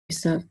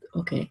Start.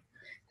 Okay.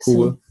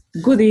 Cool.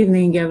 So, good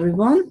evening,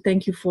 everyone.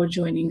 Thank you for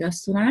joining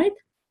us tonight.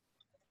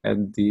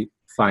 At the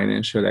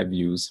financial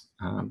abuse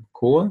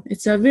call.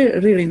 It's a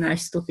really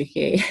nice topic,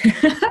 eh?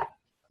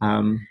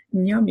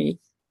 Yummy.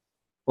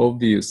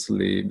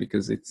 Obviously,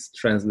 because it's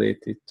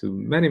translated to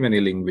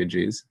many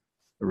languages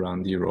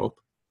around Europe.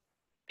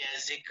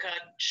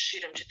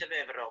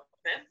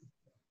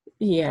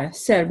 Yeah,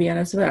 Serbian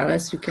as well,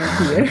 as you can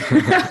hear.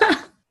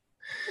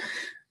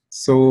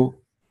 So,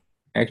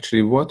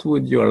 actually, what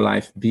would your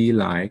life be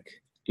like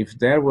if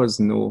there was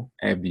no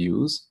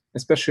abuse,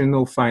 especially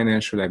no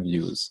financial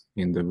abuse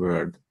in the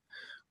world?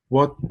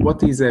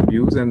 What is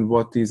abuse and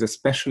what is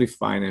especially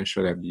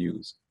financial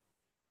abuse?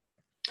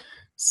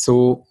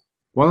 So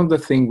one of the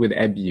things with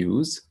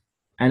abuse,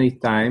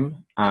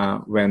 anytime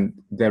when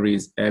there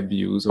is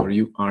abuse or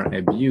you are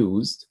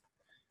abused,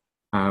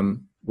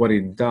 what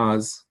it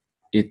does,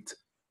 it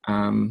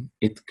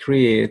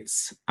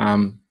creates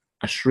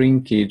a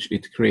shrinkage,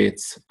 it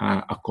creates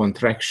a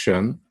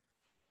contraction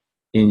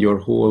in your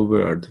whole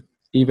world,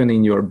 even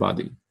in your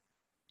body.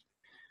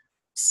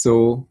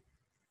 So,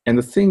 and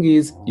the thing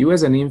is, you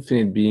as an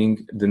infinite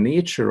being, the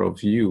nature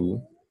of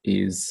you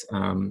is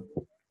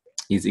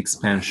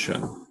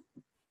expansion.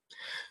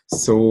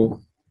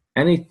 So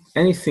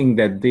anything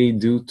that they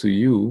do to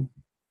you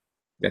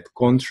that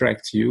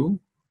contracts you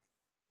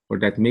or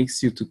that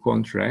makes you to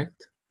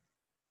contract,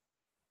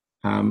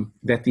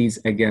 that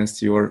is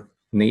against your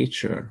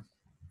nature.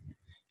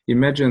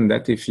 Imagine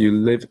that if you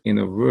live in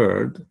a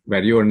world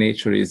where your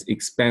nature is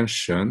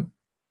expansion,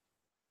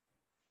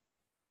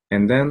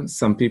 and then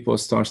some people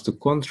start to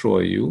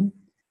control you,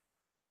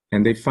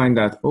 and they find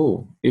out,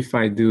 oh, if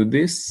I do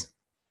this,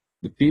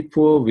 the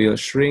people will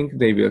shrink,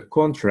 they will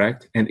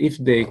contract, and if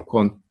they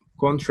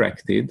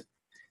contracted,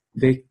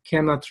 they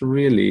cannot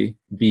really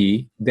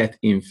be that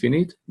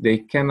infinite. They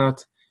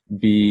cannot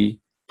be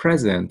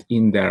present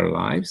in their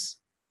lives.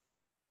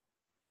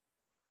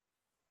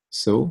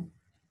 So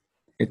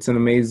it's an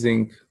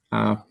amazing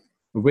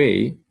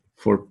way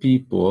for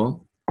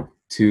people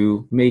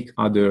to make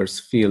others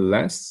feel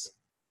less,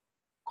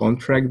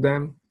 contract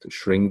them, to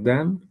shrink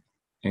them,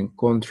 and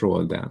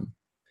control them.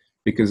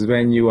 Because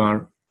when you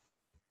are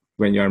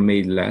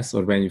made less,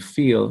 or when you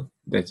feel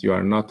that you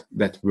are not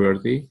that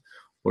worthy,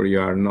 or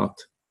you are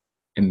not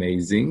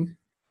amazing,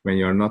 when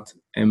you are not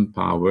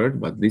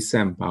empowered but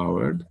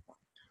disempowered,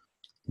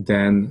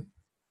 then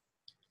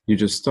you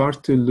just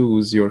start to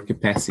lose your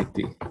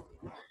capacity.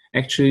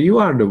 Actually, you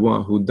are the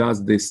one who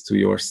does this to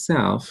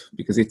yourself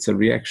because it's a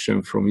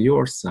reaction from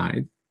your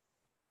side,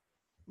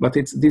 but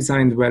it's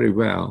designed very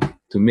well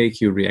to make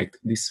you react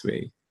this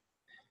way.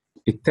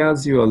 It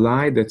tells you a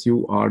lie that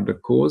you are the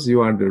cause,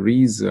 you are the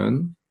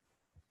reason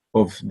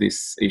of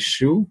this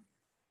issue,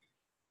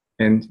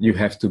 and you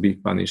have to be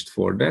punished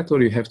for that,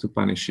 or you have to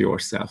punish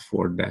yourself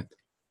for that,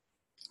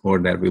 or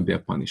there will be a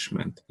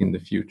punishment in the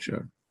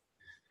future.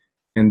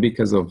 And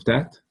because of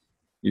that,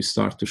 you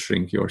start to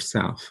shrink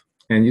yourself,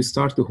 and you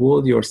start to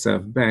hold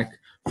yourself back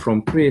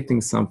from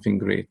creating something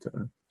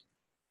greater.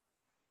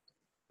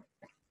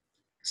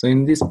 So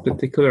in this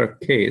particular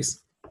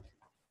case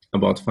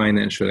about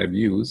financial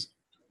abuse,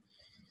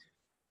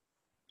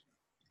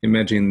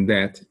 imagine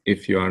that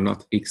if you are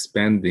not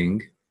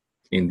expanding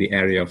in the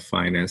area of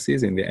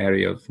finances, in the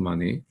area of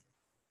money,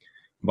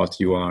 but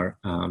you are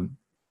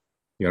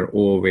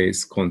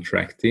always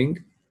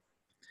contracting.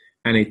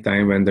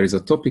 Anytime when there is a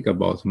topic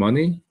about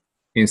money,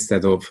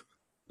 instead of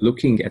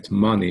looking at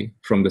money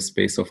from the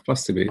space of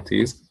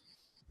possibilities,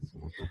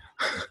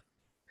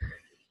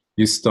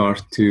 you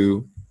start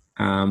to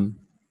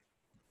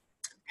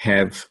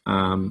have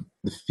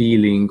the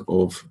feeling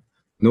of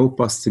no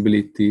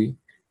possibility,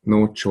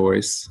 no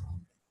choice,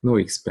 no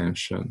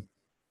expansion.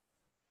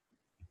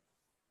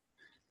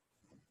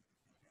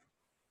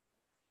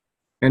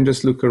 And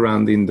just look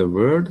around in the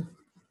world,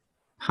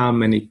 how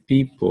many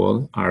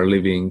people are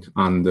living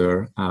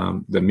under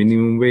the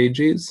minimum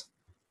wages?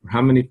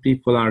 How many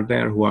people are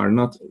there who are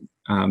not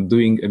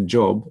doing a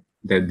job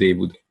that they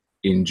would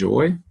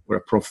enjoy, or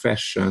a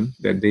profession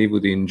that they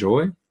would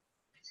enjoy?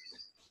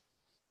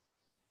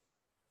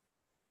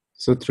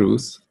 So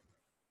truth,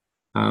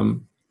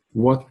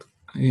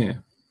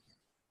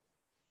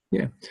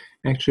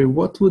 actually,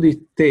 what would it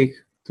take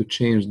to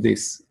change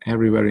this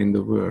everywhere in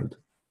the world?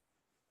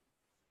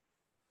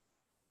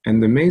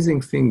 And the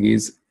amazing thing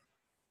is,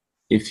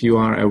 if you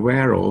are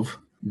aware of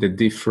the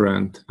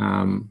different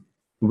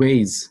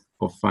ways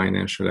of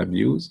financial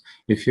abuse,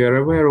 if you are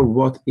aware of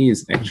what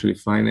is actually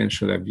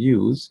financial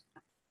abuse,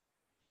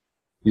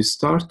 you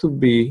start to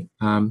be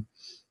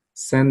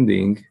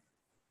sending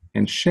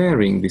and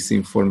sharing this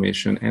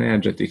information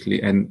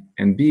energetically and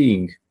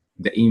being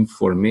the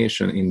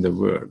information in the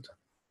world.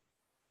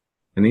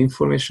 An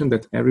information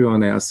that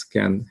everyone else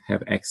can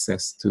have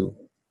access to.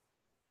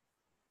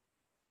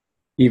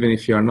 Even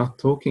if you are not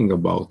talking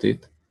about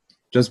it,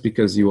 just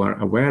because you are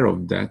aware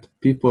of that,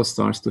 people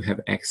start to have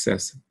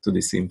access to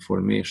this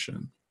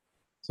information.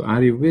 So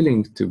are you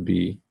willing to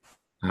be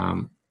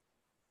the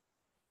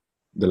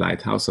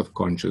lighthouse of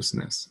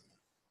consciousness?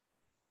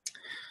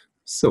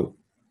 So,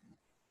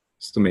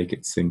 just to make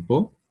it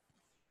simple,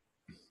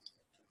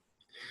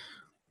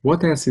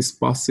 what else is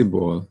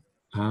possible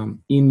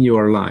in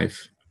your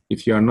life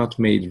if you are not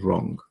made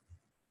wrong?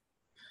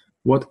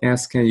 What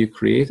else can you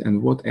create,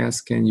 and what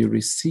else can you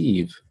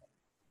receive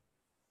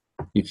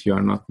if you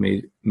are not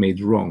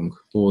made wrong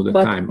all the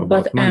time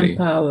about money?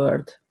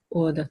 Empowered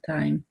all the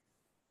time.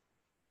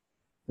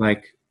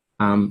 Like,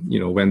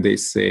 when they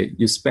say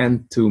you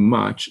spend too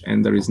much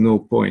and there is no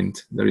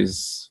point, there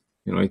is,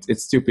 it's a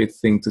stupid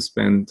thing to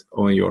spend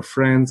on your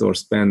friends or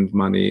spend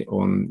money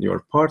on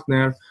your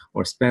partner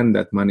or spend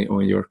that money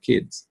on your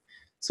kids.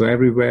 So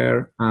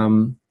everywhere,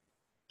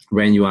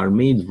 when you are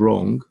made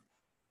wrong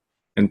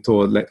and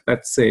told,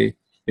 let's say,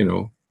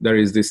 there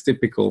is this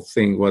typical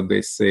thing, what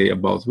they say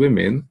about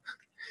women,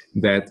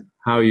 that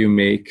how you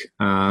make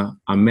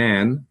a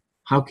man,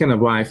 how can a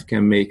wife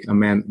can make a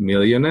man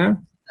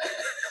millionaire?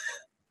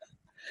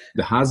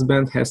 The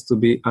husband has to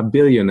be a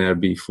billionaire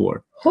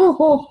before. Ho,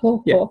 ho,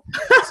 ho, yeah. ho.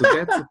 So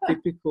that's a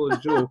typical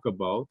joke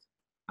about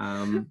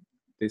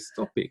this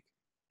topic.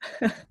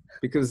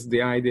 Because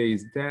the idea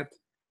is that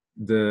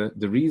the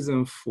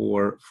reason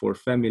for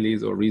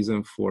families, or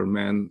reason for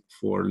men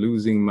for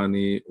losing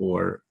money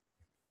or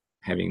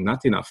having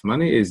not enough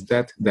money, is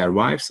that their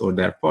wives or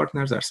their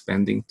partners are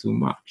spending too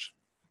much.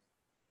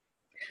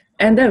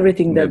 And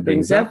everything that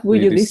brings up,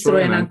 will you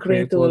destroy and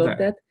uncreate all of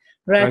that?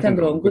 Right and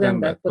wrong, good and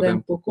bad,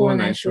 podempok,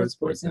 online, short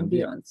sports, and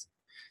beyond.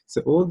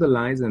 So all the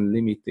lies and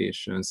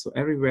limitations, so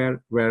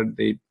everywhere where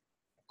they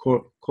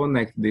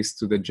connect this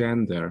to the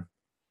gender,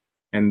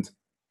 and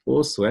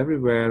also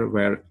everywhere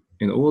where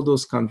in all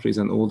those countries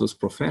and all those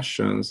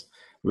professions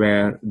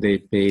where they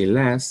pay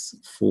less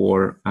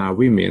for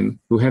women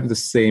who have the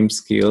same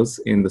skills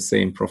in the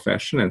same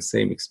profession and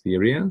same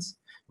experience,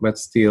 but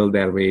still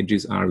their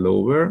wages are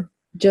lower.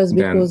 Just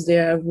because they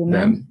are women?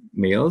 Than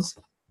males.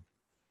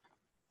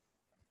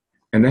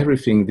 And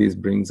everything this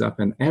brings up,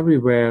 and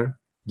everywhere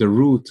the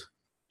root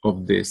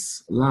of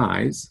this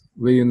lies,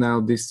 will you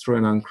now destroy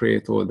and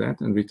uncreate all that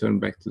and return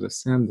back to the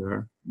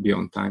sender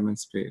beyond time and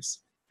space?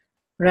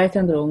 Right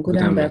and wrong, good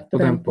and bad,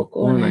 podempok,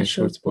 online,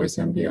 short sports,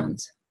 and beyond.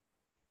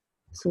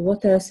 So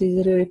what else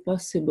is really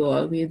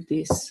possible with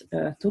this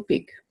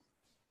topic?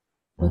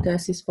 What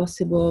else is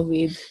possible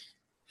with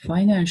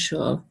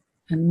financial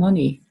and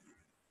money?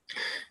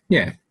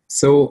 Yeah,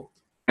 so,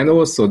 and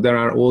also there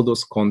are all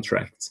those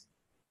contracts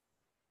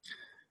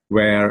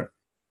where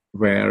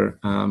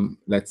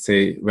let's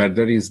say, where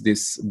there is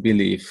this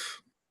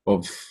belief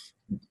of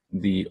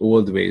the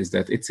old ways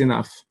that it's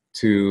enough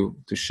to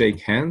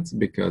shake hands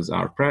because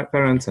our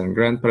parents and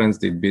grandparents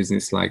did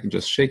business like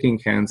just shaking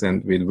hands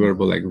and with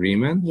verbal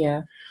agreement.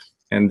 Yeah.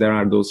 And there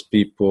are those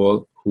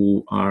people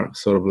who are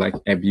sort of like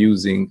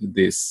abusing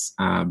this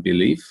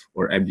belief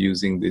or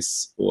abusing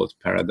this old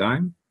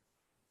paradigm.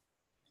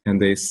 And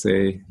they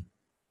say,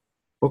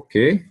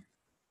 okay,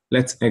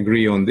 let's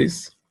agree on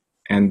this.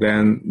 And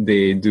then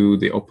they do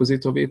the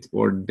opposite of it,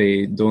 or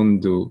they don't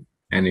do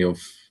any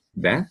of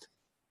that,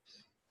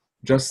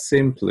 just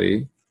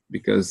simply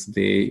because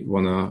they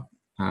want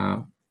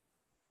to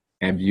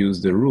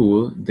abuse the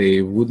rule.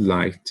 They would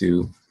like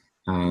to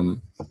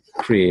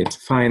create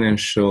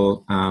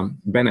financial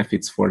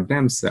benefits for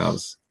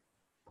themselves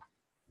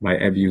by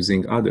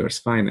abusing others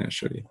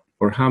financially.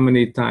 Or how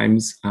many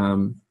times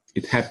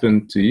it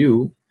happened to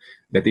you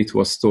that it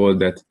was told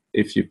that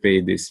if you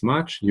pay this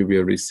much, you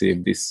will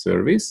receive this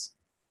service,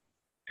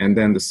 and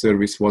then the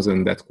service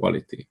wasn't that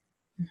quality.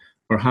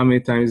 Or how many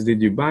times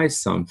did you buy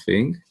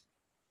something,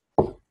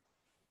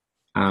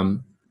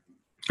 and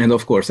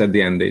of course at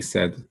the end they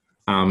said,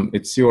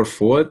 it's your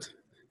fault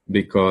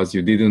because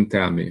you didn't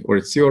tell me, or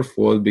it's your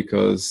fault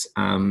because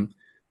I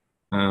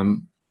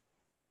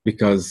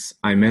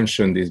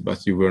mentioned this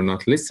but you were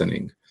not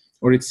listening,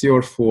 or it's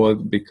your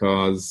fault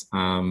because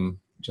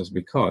just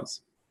because.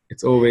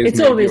 It's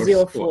always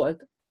your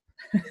fault.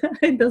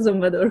 It doesn't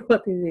matter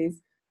what it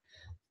is.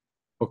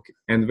 Okay,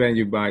 and when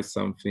you buy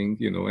something,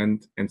 and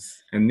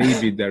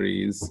maybe there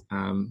is,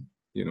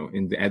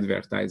 in the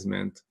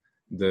advertisement,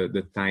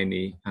 the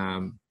tiny,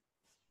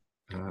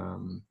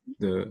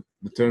 the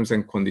terms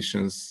and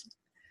conditions.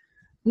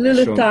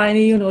 Little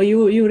tiny,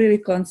 you really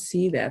can't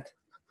see that.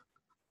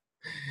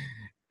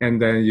 And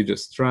then you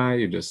just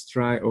try,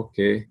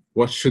 okay,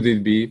 what should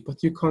it be?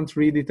 But you can't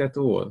read it at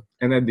all.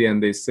 And at the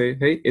end they say,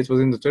 hey, it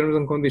was in the terms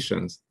and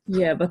conditions.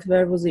 Yeah, but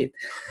where was it?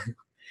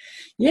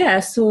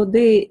 Yeah, so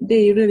they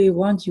really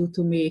want you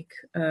to make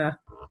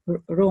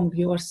wrong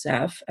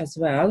yourself as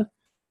well.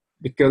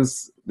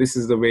 Because this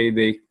is the way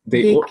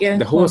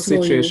the whole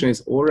situation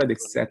is already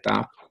set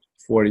up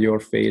for your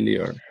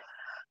failure.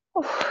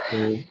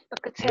 So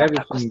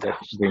everything that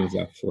brings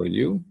up for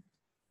you,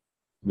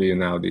 will you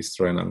now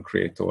destroy and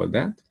uncreate all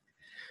that?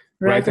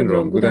 Right and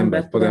wrong, good and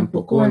bad,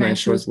 podempok, online,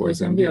 short sports,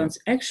 and beyond.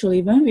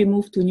 Actually, when we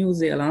moved to New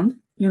Zealand,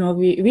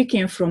 we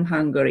came from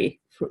Hungary,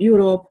 from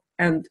Europe,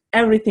 and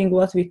everything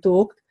what we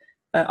talked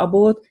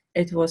about,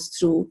 it was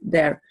true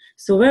there.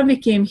 So when we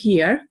came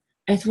here,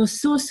 it was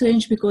so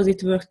strange because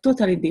it worked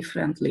totally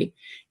differently.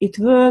 It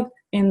worked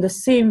in the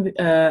same,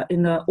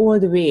 in the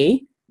old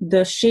way,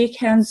 the shake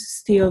hands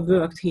still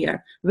worked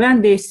here.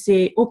 When they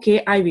say,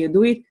 okay, I will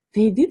do it,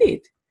 they did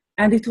it.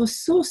 And it was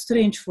so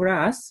strange for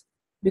us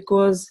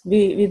because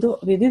we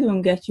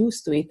didn't get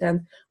used to it.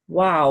 And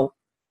wow.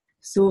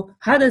 So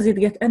how does it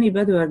get any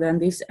better than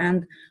this?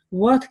 And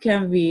what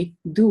can we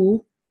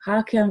do?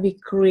 How can we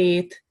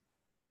create,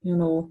 you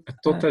know, a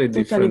totally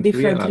different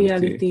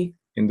reality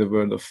in the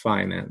world of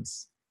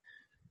finance?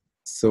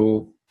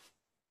 So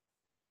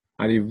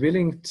are you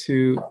willing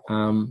to,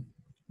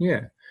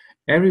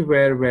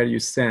 everywhere where you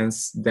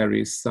sense there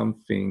is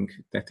something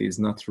that is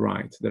not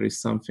right, there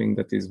is something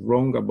that is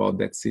wrong about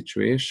that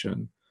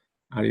situation,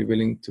 are you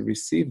willing to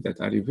receive that?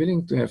 Are you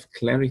willing to have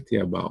clarity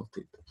about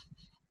it?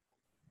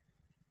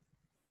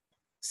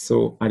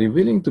 So are you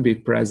willing to be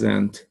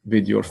present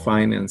with your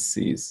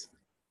finances?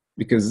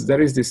 Because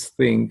there is this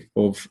thing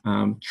of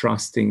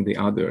trusting the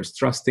others,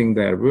 trusting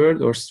their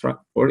word,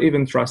 or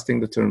even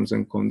trusting the terms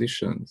and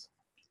conditions.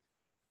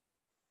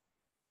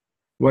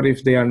 What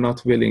if they are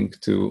not willing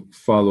to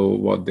follow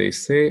what they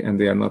say and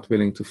they are not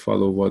willing to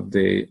follow what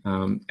they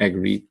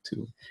agreed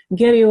to?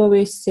 Gary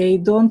always say,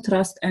 don't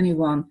trust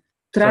anyone.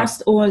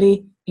 Trust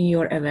only in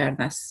your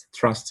awareness.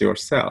 Trust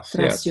yourself.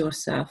 Trust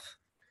yourself.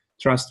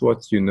 Trust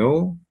what you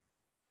know,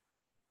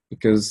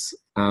 because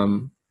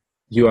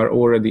you are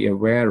already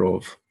aware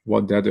of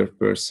what the other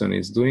person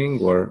is doing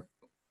or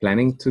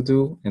planning to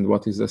do, and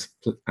what is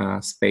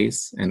the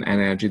space and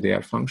energy they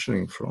are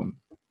functioning from.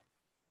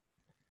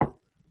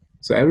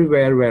 So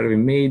everywhere where we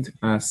made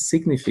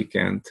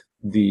significant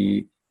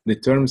the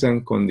terms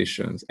and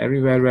conditions,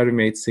 everywhere where we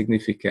made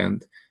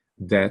significant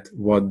that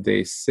what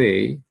they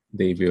say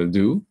they will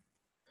do,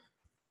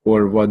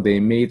 or what they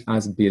made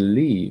us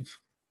believe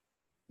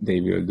they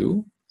will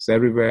do. So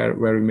everywhere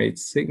where we made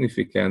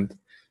significant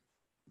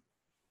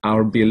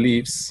our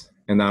beliefs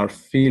and our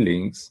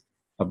feelings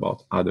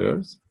about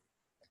others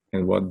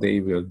and what they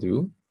will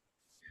do,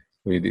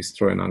 we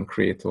destroy and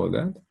uncreate all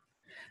that.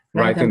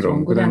 Right and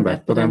wrong, good and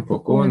bad,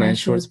 Potempo, all nine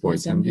shorts,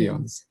 boys and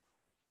beyonds.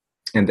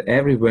 And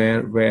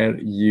everywhere where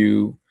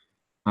you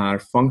are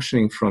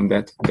functioning from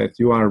that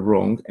you are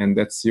wrong and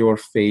that's your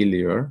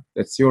failure,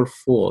 that's your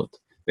fault,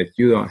 that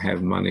you don't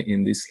have money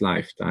in this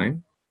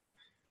lifetime.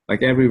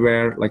 Like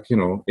everywhere, like, you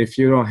know, if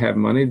you don't have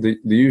money, the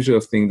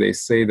usual thing they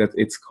say that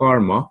it's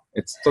karma,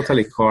 it's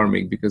totally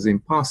karmic, because in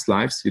past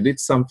lives you did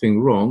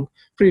something wrong.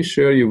 Pretty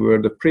sure you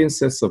were the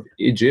princess of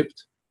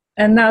Egypt.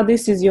 And now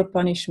this is your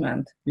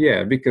punishment.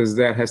 Yeah, because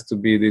there has to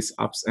be these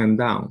ups and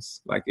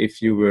downs. Like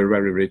if you were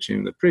very rich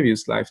in the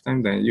previous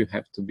lifetime, then you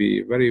have to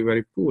be very,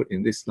 very poor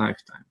in this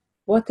lifetime.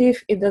 What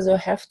if it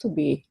doesn't have to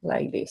be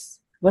like this?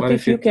 What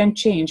if you can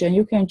change and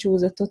you can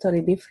choose a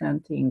totally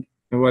different thing?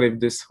 And what if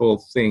this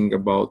whole thing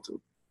about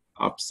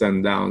ups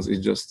and downs is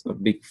just a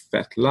big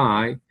fat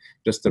lie,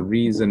 just a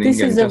reasoning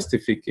and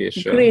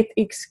justification? This is a great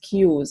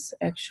excuse,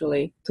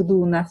 actually, to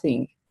do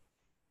nothing.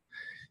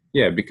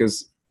 Yeah,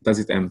 because does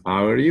it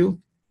empower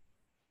you?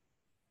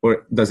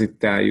 Or does it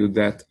tell you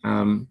that,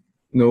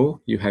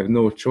 no, you have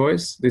no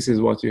choice, this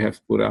is what you have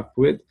put up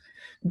with?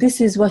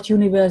 This is what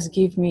universe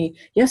give me.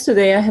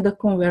 Yesterday I had a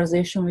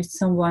conversation with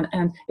someone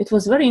and it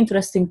was very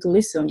interesting to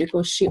listen,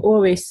 because she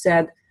always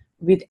said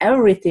with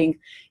everything,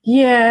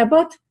 yeah,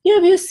 but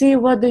you will see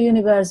what the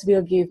universe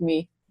will give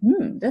me.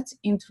 That's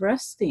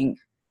interesting.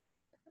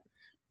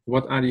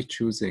 What are you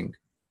choosing?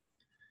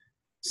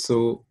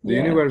 So the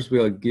universe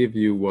will give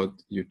you what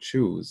you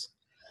choose.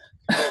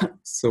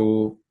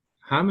 So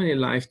how many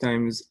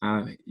lifetimes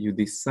you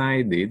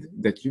decided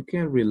that you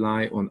can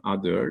rely on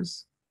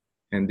others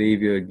and they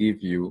will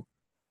give you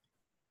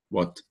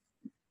what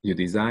you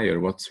desire,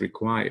 what's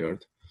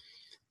required?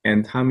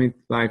 And how many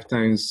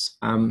lifetimes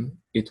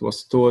it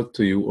was told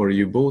to you, or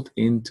you bought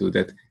into,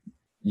 that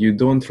you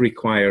don't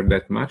require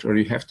that much, or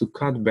you have to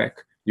cut back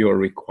your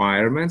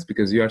requirements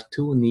because you are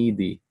too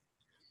needy?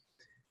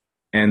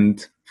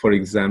 And for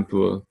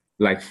example,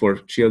 like for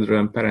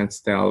children, parents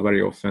tell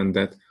very often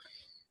that,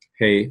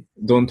 hey,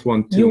 don't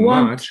want too much. You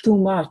want too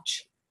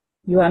much.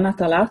 You are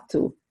not allowed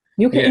to.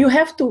 You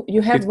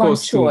have one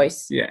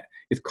choice.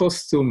 It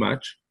costs too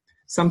much.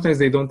 Sometimes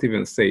they don't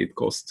even say it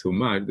costs too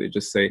much. They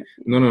just say,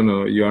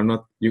 no, you are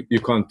not, you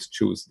can't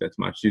choose that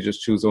much. You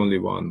just choose only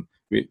one.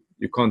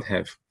 You can't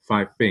have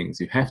 5 things.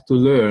 You have to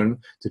learn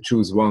to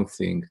choose one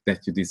thing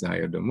that you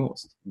desire the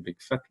most. Big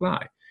fat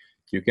lie.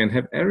 You can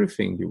have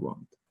everything you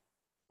want.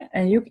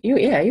 And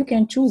you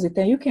can choose it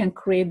and you can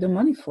create the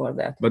money for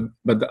that. But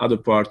the other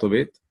part of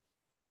it,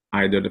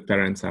 either the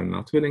parents are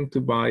not willing to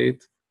buy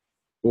it,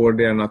 or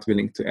they are not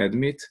willing to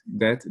admit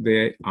that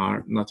they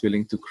are not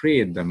willing to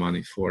create the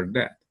money for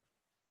that.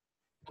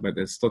 But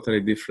it's totally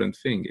different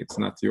thing. It's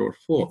not your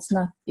fault. It's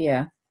not,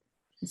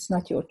 it's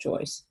not your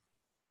choice.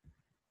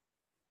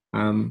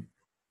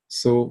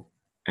 So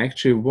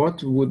actually,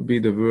 what would be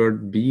the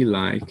world be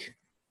like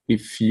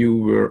if you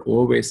were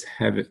always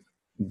have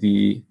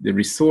the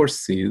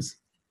resources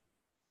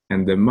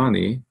and the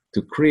money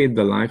to create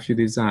the life you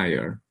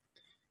desire?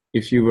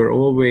 If you were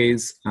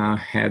always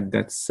had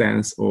that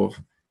sense of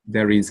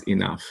there is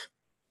enough,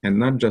 and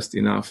not just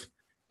enough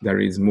there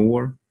is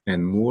more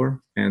and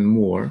more and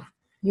more.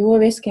 You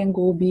always can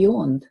go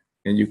beyond.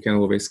 And you can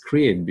always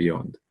create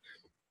beyond.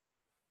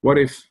 What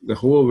if the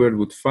whole world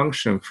would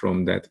function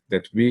from that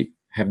we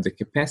have the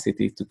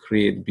capacity to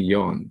create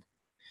beyond?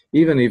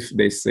 Even if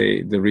they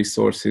say the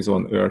resources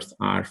on Earth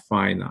are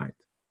finite.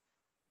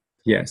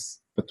 Yes,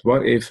 but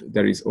what if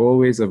there is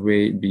always a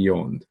way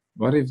beyond?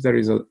 What if there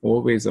is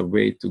always a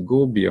way to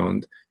go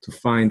beyond, to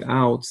find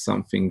out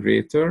something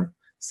greater,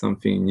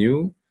 something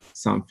new,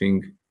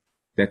 something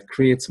that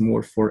creates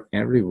more for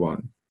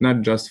everyone,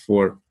 not just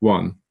for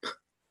one,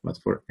 but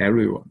for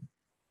everyone?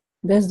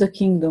 That's the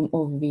kingdom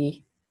of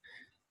we.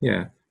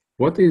 Yeah.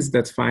 What is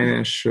that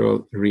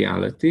financial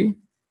reality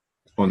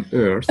on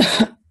Earth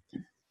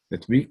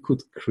that we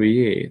could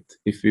create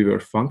if we were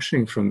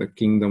functioning from the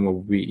kingdom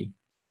of we?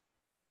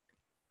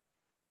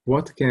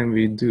 What can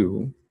we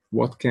do?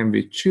 What can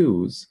we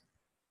choose?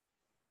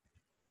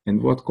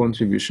 And what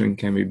contribution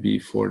can we be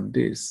for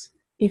this?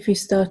 If we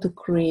start to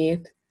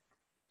create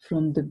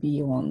from the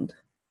beyond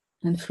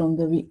and from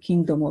the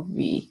kingdom of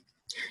we.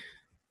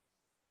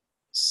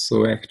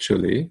 So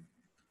actually,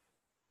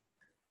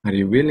 are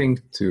you willing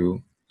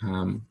to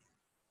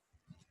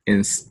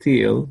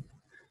instill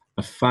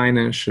a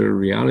financial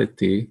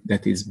reality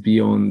that is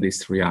beyond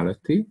this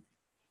reality?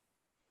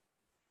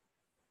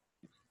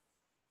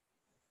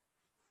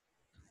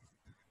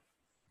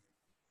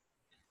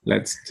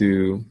 Let's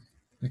do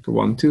like a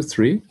 1, 2,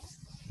 3.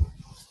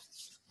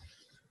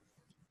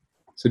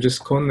 So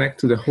just connect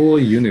to the whole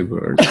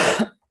universe.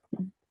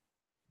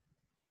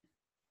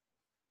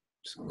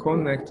 Just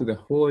connect to the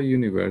whole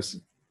universe,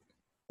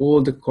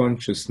 all the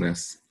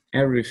consciousness,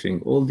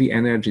 everything, all the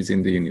energies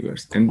in the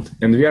universe. And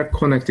we are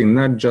connecting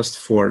not just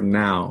for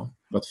now,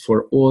 but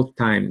for all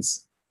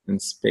times and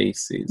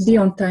spaces.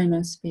 Beyond time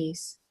and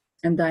space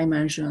and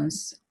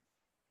dimensions.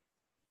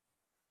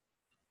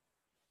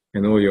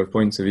 And all your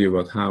points of view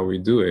about how we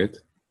do it,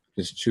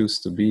 just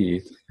choose to be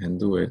it and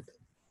do it.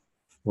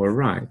 All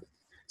right.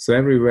 So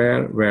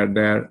everywhere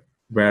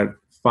where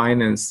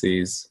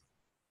finances,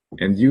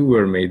 and you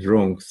were made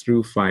wrong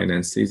through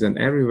finances, and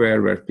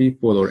everywhere where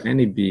people or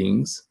any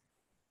beings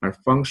are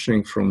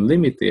functioning from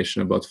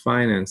limitation about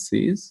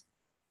finances,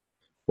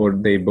 or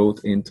they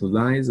bought into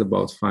lies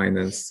about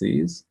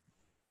finances,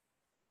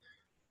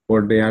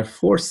 or they are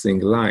forcing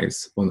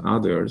lies on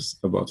others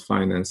about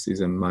finances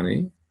and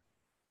money,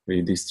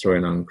 we destroy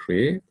and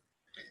uncreate,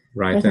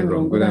 right and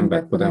wrong, good and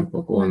bad, put and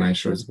poke, all nine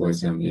shorts,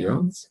 boys and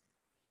beyonds.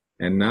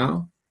 And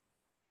now,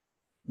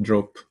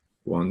 drop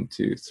 1,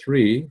 2,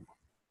 3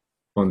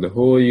 on the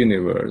whole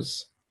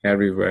universe,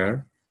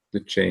 everywhere, to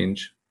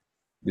change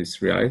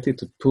this reality,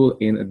 to pull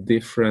in a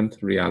different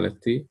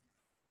reality,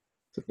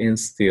 to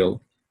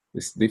instill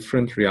this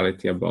different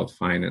reality about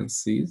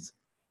finances.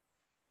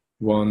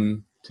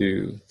 1,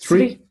 2,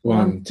 3.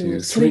 1, 2,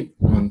 3.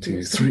 1,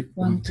 2, 3.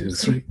 1, 2,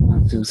 3.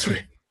 1, 2,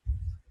 3.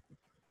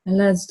 And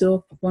let's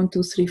do 1,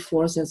 2, 3,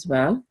 4s as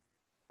well.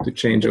 To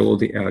change all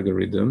the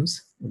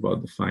algorithms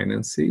about the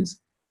finances.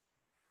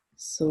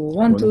 So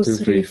 1, 2,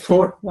 3,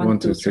 4. 1,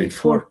 2, 3,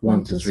 4.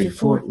 1, 2, 3,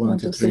 4. 1,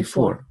 2, 3,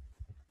 4.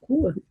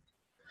 Cool.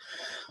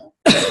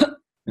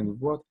 And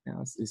what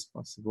else is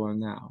possible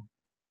now?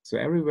 So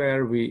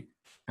everywhere we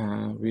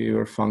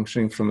were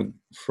functioning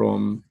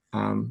from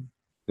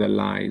the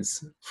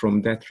lies,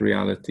 from that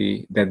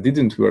reality that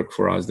didn't work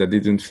for us, that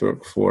didn't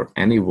work for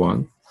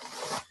anyone.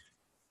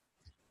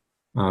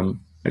 Are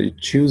you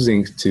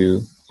choosing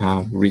to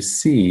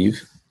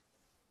receive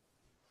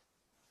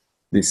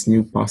this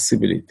new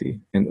possibility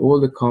and all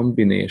the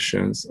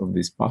combinations of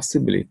these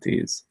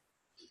possibilities?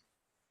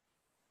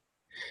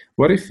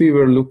 What if we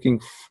were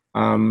looking,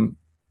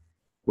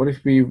 what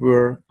if we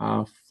were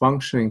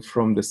functioning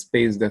from the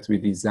space that we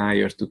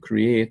desire to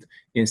create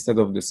instead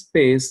of the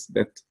space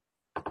that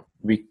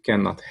we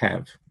cannot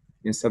have,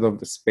 instead of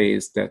the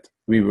space that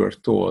we were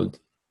told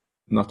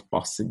not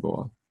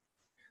possible?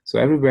 So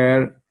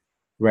everywhere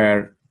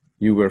where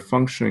you were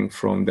functioning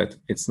from that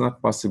it's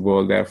not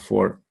possible,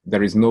 therefore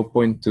there is no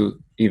point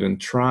to even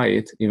try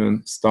it,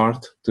 even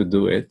start to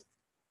do it.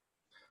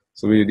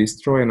 So we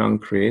destroy and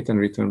uncreate and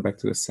return back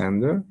to the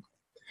sender.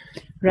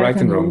 Right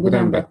and wrong, good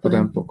and bad, put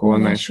and poke, all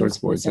nine shorts,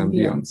 boys and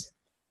beyonds.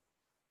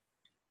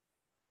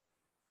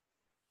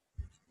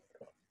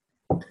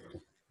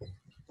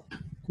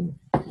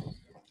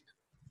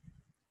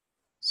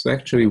 So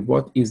actually,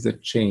 what is the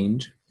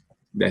change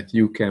that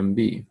you can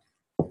be?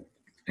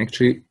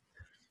 Actually,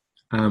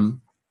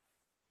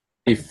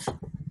 if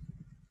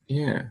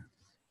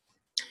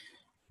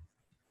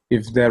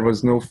there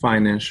was no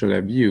financial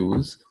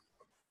abuse,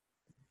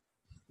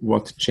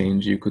 what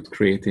change you could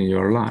create in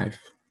your life?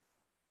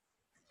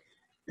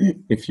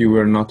 If you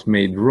were not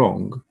made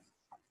wrong,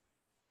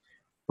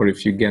 or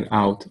if you get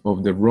out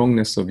of the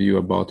wrongness of you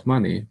about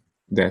money,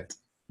 that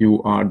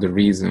you are the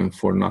reason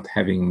for not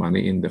having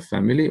money in the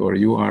family, or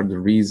you are the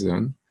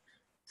reason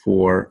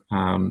for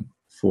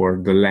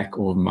the lack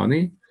of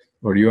money,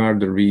 or you are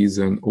the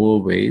reason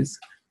always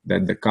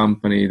that the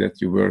company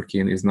that you work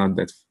in is not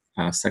that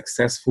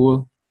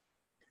successful,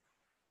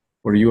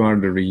 or you are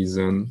the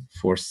reason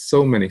for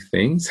so many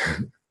things,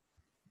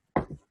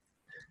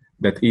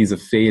 that is a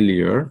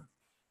failure,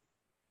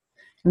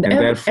 and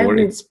therefore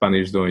it's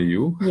punished on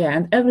you. Yeah,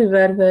 and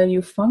everywhere where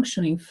you're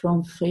functioning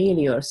from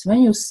failures,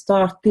 when you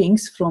start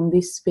things from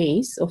this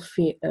space of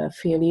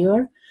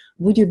failure,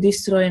 would you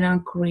destroy and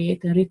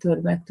uncreate and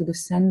return back to the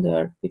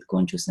sender with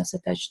consciousness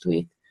attached to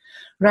it?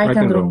 Right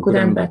and wrong, good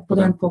and bad, POD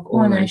and POC,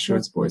 all nine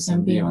shorts, boys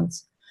and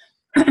beyonds.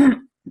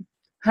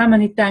 How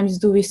many times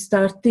do we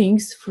start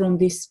things from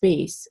this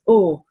space?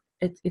 Oh,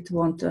 it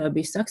won't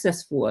be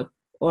successful,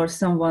 or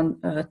someone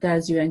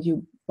tells you and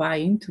you buy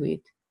into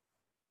it.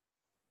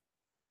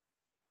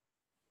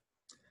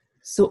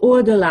 So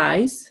all the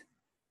lies,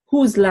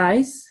 whose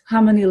lies,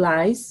 how many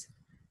lies,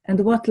 and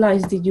what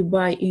lies did you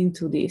buy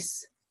into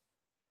this?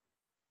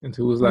 And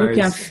whose lies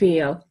you can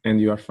fail. And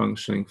you are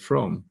functioning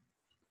from.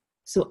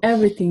 So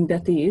everything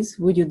that is,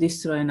 would you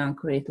destroy and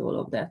uncreate all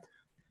of that?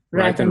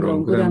 Right and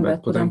wrong, good and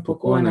bad, POD and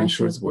POC, all nine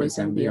shorts, boys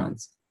and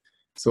beyonds.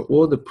 So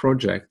all the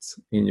projects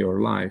in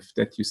your life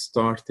that you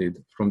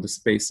started from the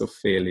space of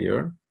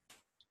failure,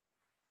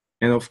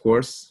 and of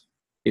course,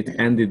 it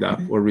ended up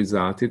or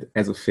resulted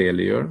as a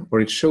failure, or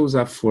it shows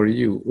up for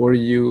you, or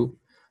you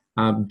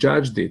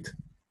judged it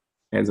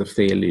as a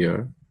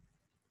failure,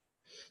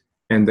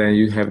 and then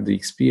you have the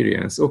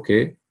experience,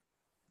 okay,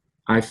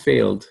 I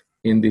failed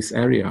in this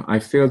area. I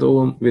failed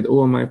with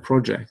all my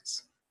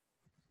projects.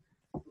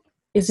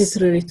 Is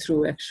it really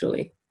true,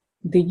 actually?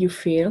 Did you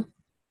fail?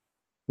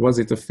 Was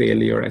it a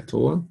failure at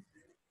all?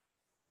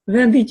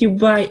 When did you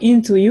buy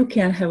into you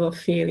can have a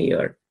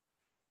failure?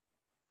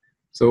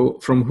 So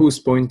from whose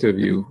point of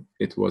view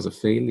it was a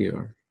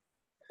failure?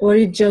 Or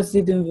it just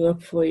didn't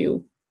work for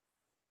you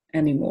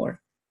anymore?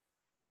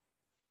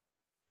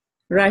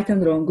 Right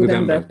and wrong, good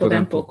and bad, POD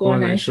and POC, all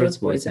nine shorts,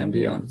 boys and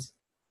beyonds.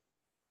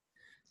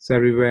 So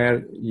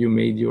everywhere you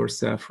made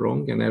yourself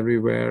wrong, and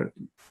everywhere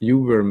you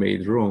were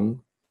made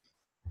wrong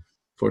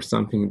for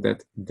something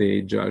that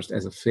they judged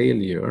as a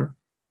failure,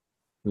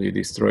 will you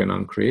destroy and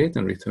uncreate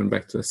and return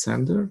back to the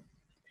sender?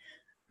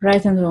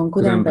 Right and wrong,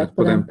 good and bad,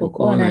 POD and POC,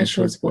 all nine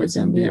shorts, boys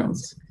and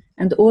beyonds.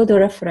 And all the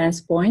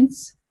reference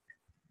points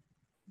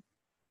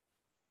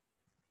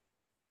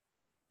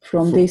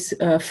from this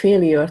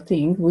failure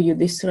thing, will you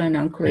destroy and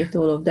uncreate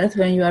all of that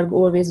when you are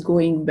always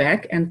going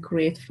back and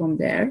create from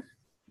there?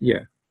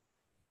 Yeah.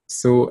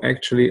 So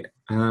actually,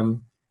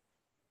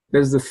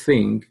 there's the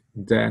thing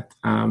that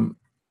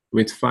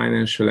with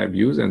financial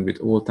abuse and with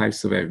all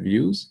types of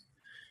abuse,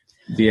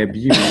 the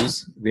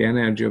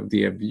energy of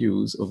the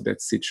abuse of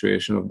that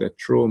situation, of that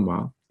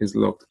trauma, is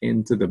locked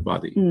into the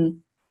body.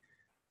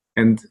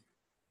 And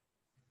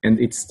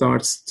it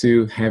starts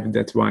to have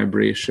that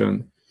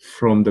vibration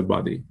from the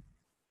body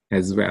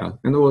as well.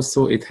 And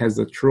also it has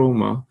a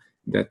trauma,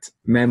 that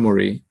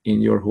memory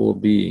in your whole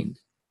being.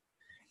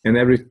 And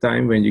every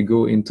time when you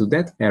go into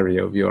that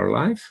area of your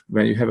life,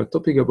 when you have a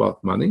topic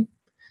about money,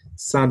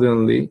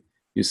 suddenly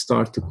you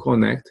start to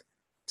connect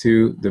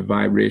to the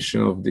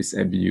vibration of this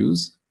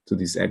abuse, to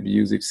this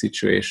abusive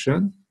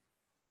situation.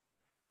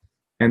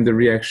 And the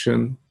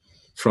reaction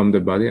from the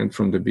body and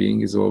from the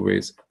being is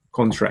always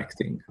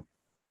contracting.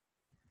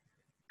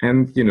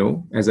 And, you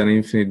know, as an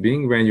infinite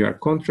being, when you are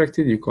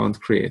contracted, you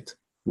can't create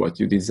what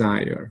you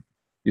desire.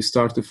 You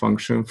start to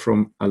function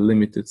from a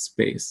limited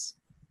space.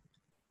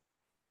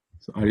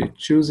 So are you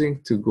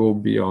choosing to go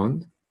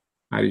beyond?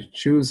 Are you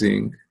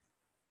choosing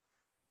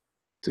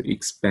to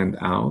expand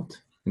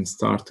out and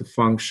start to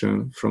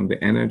function from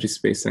the energy,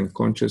 space, and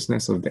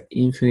consciousness of the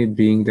infinite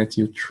being that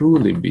you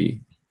truly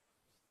be?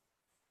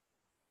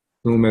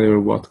 No matter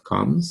what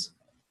comes,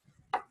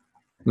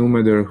 no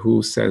matter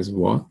who says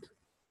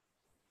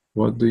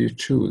what do you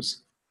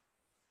choose?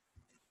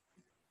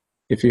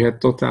 If you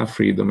had total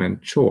freedom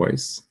and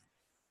choice,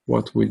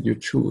 what would you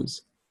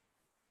choose?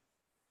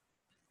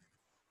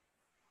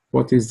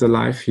 What is the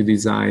life you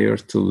desire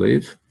to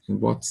live? And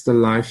what's the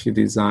life you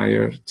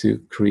desire to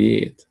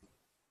create?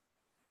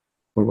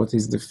 Or what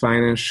is the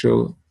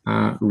financial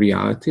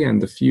reality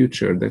and the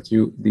future that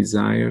you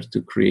desire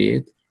to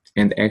create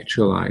and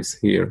actualize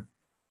here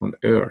on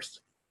earth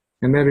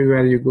and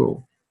everywhere you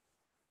go?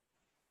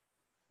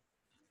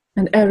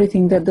 And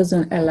everything that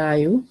doesn't allow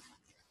you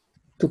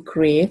to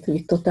create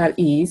with total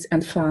ease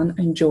and fun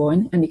and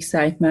joy and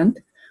excitement,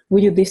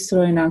 will you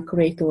destroy and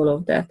uncreate all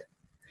of that?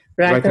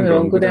 Right and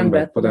wrong, good and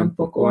bad, POD and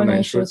POC, all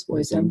nine shorts,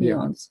 boys and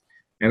beyonds.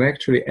 And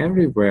actually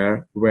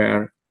everywhere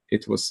where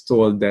it was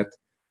told that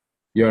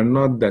you're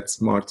not that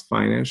smart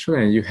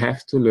financially and you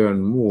have to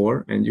learn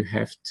more and you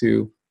have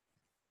to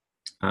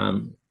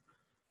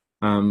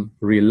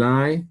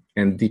rely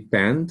and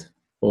depend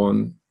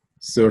on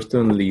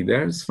certain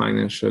leaders,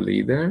 financial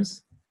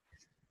leaders,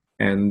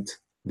 and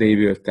they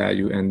will tell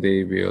you and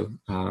they will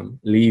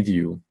lead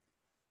you.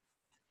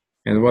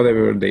 And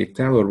whatever they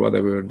tell or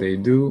whatever they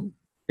do,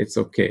 it's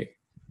okay.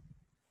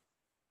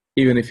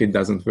 Even if it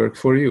doesn't work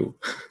for you,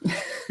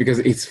 because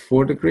it's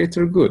for the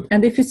greater good.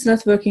 And if it's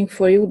not working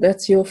for you,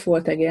 that's your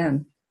fault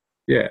again.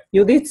 Yeah.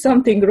 You did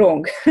something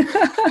wrong.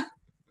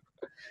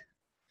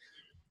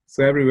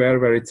 So everywhere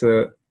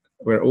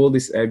where all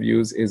this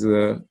abuse is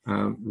a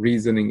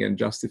reasoning and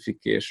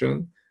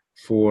justification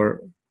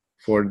for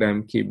for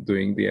them keep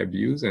doing the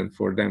abuse and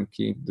for them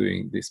keep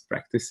doing these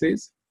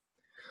practices.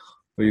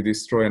 So you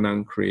destroy and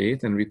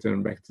uncreate and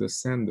return back to the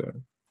sender.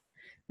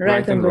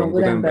 Right and wrong,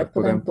 good and bad,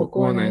 pot and poke,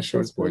 all nine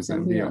short, boys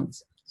and beyond.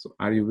 So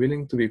are you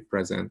willing to be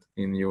present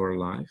in your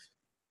life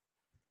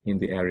in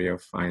the area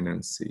of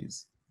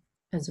finances?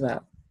 As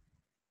well.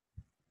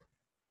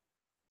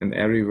 And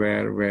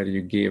everywhere where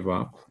you gave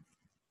up,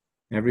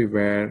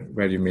 everywhere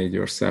where you made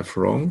yourself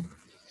wrong,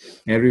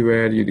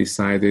 everywhere you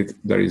decided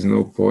there is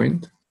no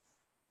point,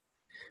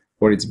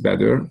 or it's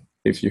better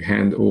if you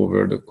hand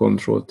over the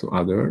control to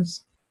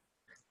others,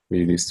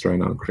 we destroy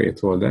and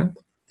uncreate all that.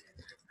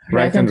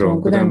 Right and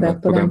wrong, good and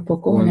bad, pot and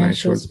poke, all nine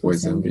shorts,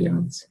 boys and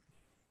beyonds.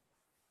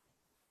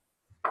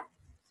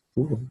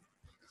 Cool.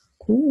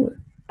 Cool.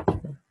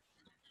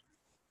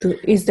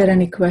 Is there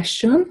any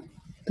question?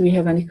 Do we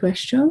have any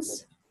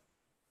questions?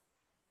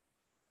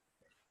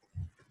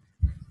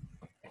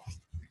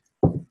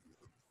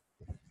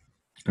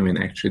 I mean,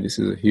 actually, this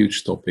is a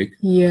huge topic.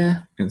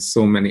 Yeah. And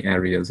so many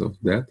areas of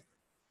that.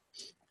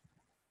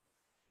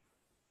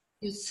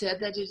 You said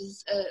that it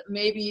is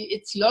maybe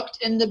it's locked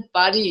in the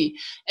body.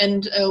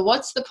 And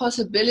what's the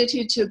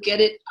possibility to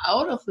get it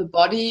out of the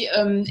body?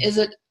 Is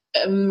it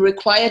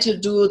required to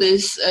do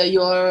this,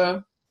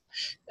 your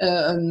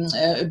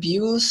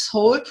abuse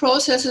hold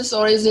processes,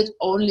 or is it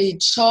only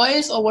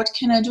choice, or what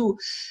can I do?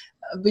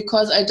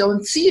 Because I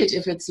don't see it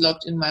if it's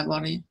locked in my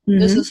body. Mm-hmm.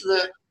 This is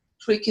the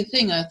tricky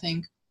thing, I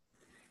think.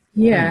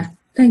 Yeah,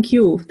 thank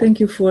you. Thank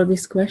you for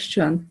this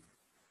question.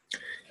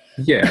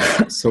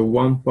 Yeah, so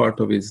one part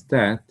of it is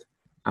that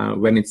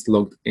when it's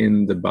locked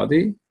in the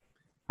body,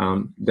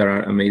 there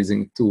are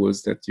amazing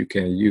tools that you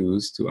can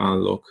use to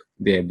unlock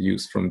the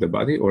abuse from the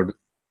body, or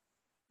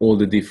all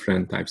the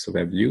different types of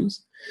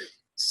abuse.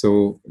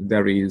 So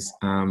there is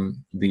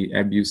the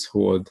abuse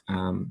hold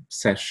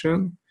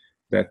session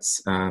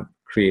that's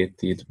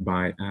created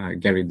by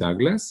Gary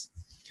Douglas,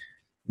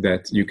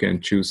 that you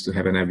can choose to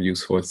have an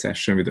abuse hold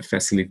session with a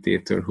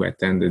facilitator who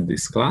attended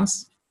this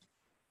class.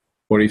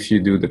 Or if you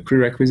do the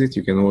prerequisite,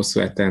 you can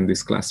also attend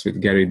this class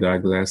with Gary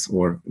Douglas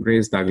or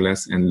Grace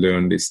Douglas and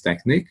learn this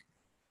technique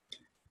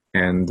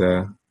and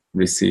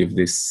receive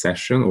this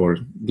session, or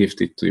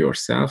gift it to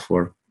yourself,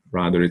 or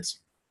rather it's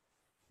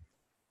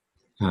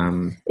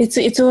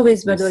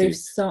always better if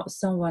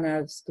someone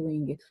else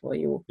doing it for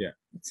you. Yeah,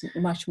 it's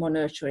much more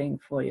nurturing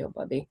for your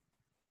body.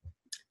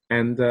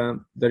 And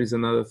there is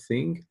another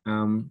thing.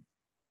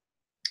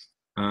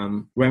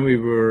 When we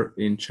were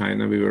in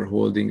China, we were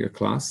holding a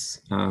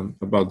class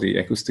about the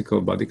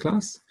acoustical body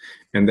class,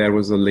 and there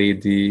was a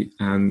lady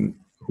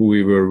who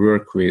we were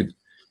work with,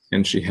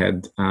 and she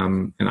had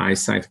an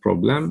eyesight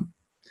problem.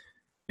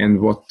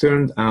 And what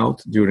turned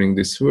out during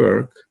this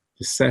work,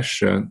 the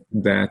session,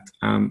 that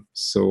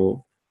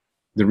so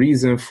the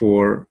reason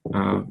for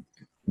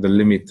the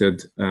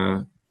limited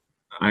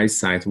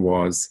eyesight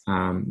was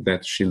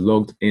that she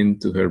logged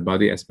into her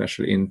body,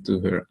 especially into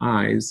her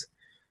eyes,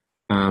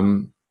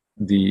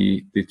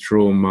 the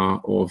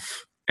trauma of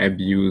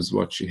abuse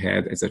what she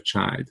had as a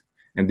child,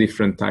 and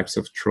different types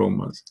of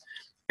traumas.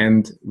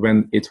 And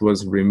when it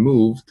was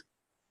removed,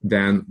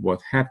 then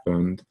what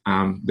happened?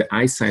 The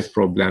eyesight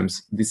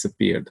problems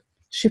disappeared.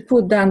 She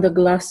put down the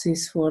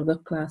glasses for the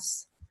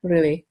class,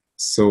 really.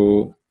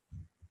 So,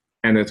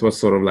 and it was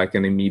sort of like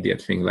an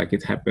immediate thing, like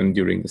it happened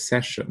during the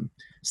session.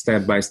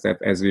 Step by step,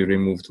 as we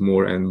removed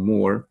more and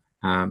more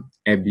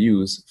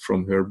abuse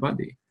from her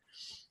body.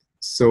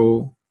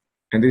 So,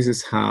 and this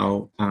is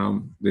how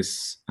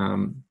this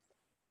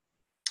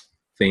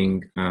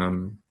thing,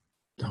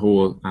 the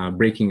whole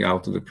breaking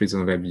out of the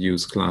prison of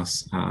abuse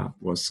class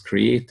was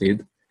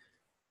created.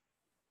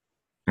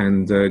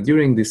 And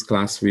during this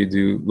class, we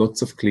do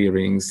lots of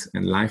clearings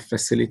and life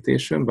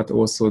facilitation, but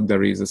also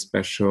there is a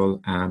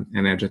special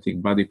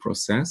energetic body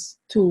process.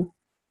 Two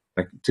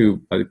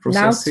body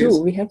processes. Now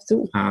two, we have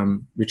two.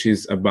 Which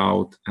is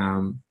about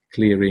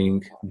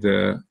clearing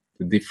the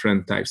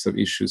different types of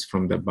issues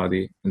from the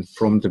body and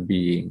from the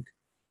being.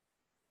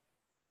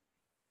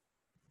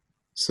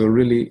 So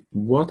really,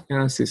 what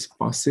else is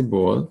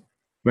possible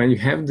when you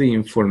have the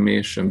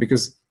information?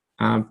 Because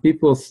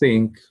people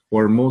think,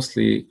 or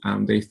mostly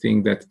they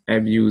think, that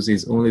abuse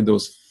is only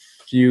those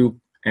few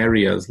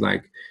areas,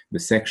 like the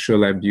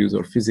sexual abuse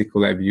or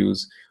physical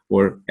abuse,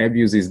 or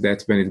abuse is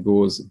that when it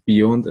goes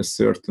beyond a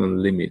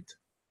certain limit.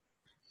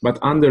 But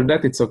under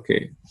that, it's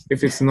okay.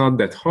 If it's not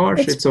that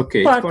harsh, it's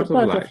okay. It's part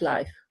of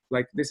life.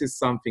 Like, this is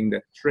something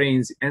that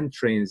trains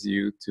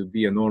you to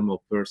be a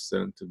normal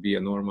person, to be a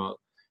normal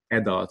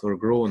adult or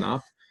grown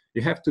up.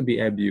 You have to be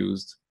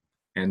abused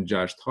and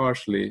judged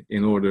harshly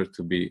in order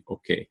to be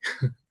okay.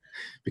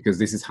 Because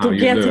this is how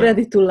you learn. To get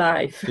ready to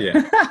life.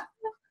 Yeah.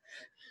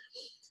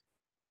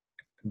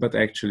 But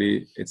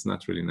actually, it's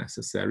not really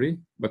necessary.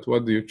 But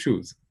what do you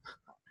choose?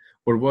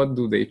 Or what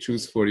do they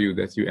choose for you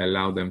that you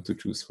allow them to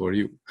choose for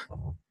you?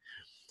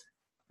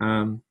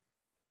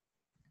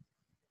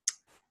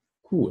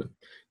 Cool.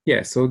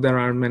 Yeah, so there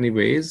are many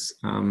ways,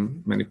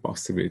 many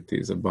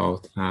possibilities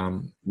about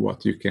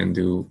what you can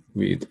do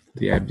with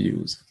the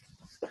abuse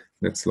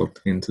that's locked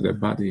into the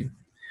body.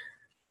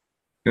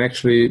 And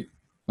actually,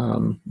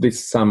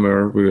 this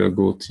summer we will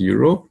go to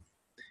Europe.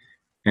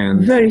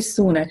 And very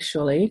soon,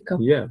 actually.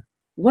 Yeah.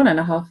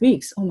 1.5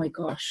 weeks. Oh my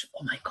gosh,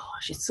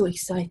 it's so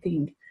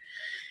exciting.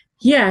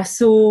 Yeah,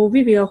 so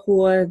we will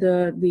hold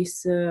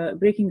this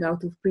Breaking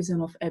Out of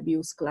Prison of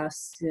Abuse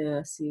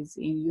classes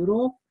in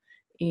Europe,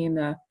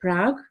 in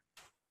Prague,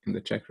 in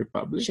the Czech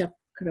Republic,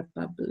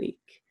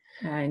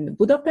 in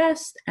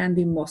Budapest, and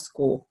in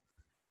Moscow.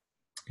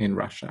 In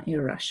Russia.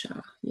 In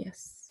Russia,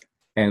 yes.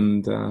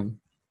 And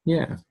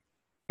yeah,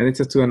 and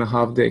it's a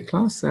 2.5-day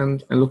class,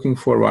 and looking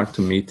forward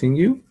to meeting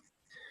you.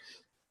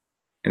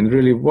 And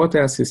really, what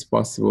else is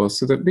possible?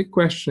 So the big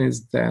question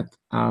is that,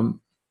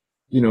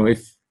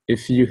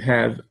 if you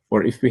have,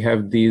 or if we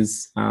have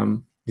these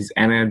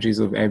energies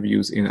of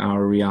abuse in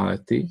our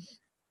reality,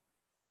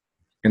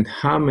 and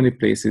how many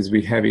places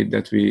we have it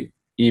that we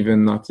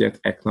even not yet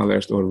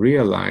acknowledged or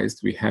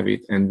realized we have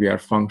it and we are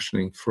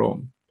functioning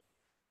from,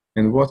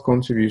 and what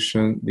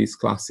contribution these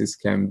classes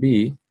can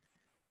be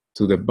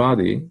to the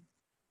body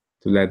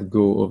to let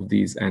go of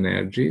these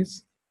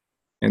energies,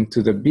 and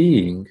to the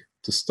being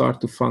to start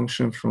to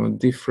function from a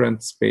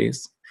different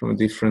space, from a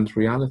different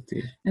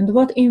reality. And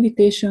what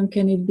invitation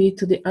can it be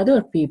to the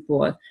other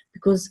people?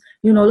 Because,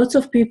 lots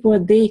of people,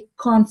 they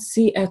can't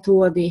see at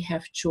all they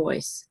have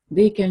choice.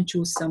 They can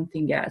choose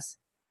something else.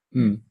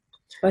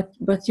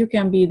 But you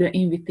can be the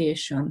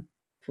invitation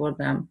for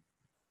them.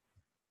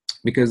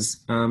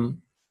 Because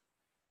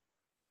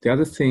the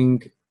other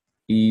thing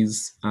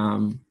is,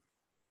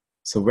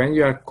 so when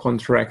you are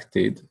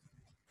contracted,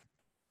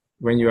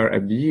 when you are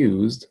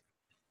abused,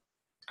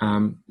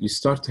 you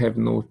start to have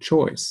no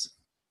choice.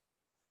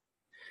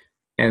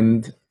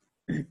 And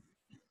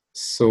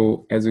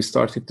so as we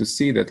started to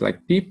see that,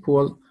 like,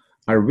 people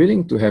are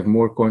willing to have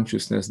more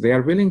consciousness, they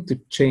are willing to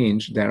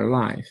change their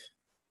life.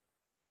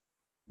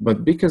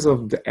 But because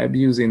of the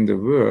abuse in the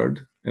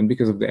world, and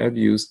because of the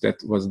abuse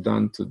that was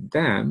done to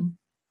them,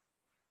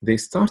 they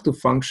start to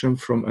function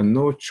from a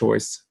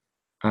no-choice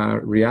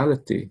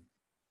reality.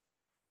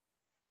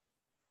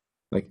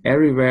 Like,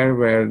 everywhere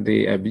where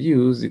they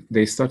abuse,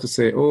 they start to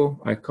say, oh,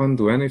 I can't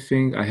do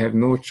anything, I have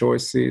no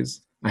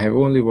choices, I have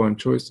only one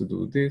choice to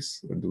do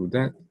this or do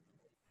that.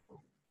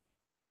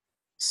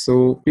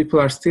 So people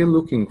are still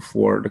looking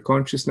for the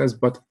consciousness,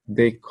 but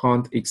they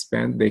can't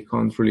expand, they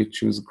can't really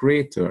choose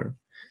greater.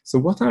 So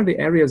what are the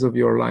areas of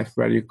your life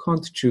where you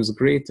can't choose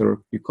greater,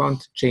 you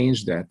can't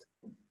change that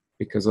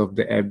because of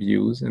the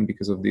abuse and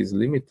because of these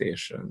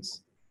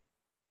limitations?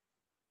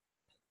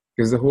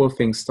 Because the whole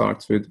thing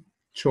starts with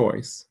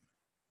choice.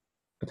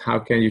 But how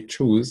can you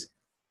choose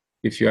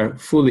if you are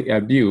fully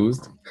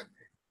abused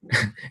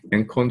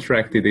and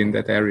contracted in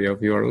that area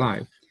of your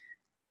life?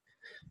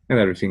 And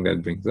everything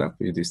that brings up,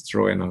 you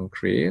destroy and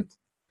uncreate.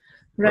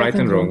 Right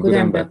and wrong, good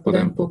and bad, pod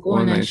and poke,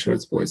 all 9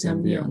 shirts, boys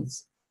and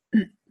beyonds.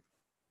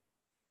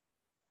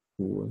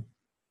 Cool.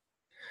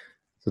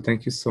 So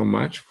thank you so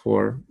much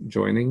for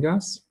joining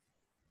us,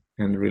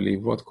 and really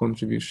what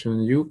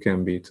contribution you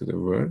can be to the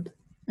world.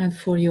 And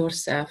for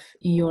yourself,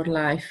 in your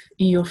life,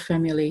 in your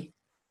family,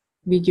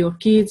 with your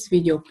kids,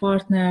 with your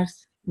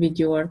partners, with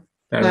your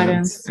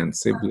parents and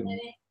siblings.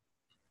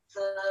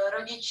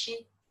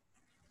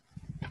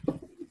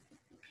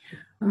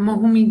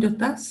 Mohu mít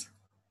dotaz?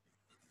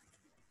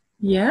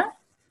 Yeah?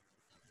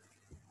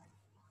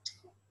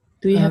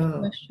 Do you have a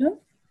question?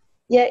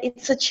 Yeah,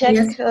 it's a Czech.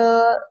 Yes.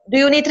 Do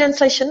you need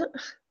translation?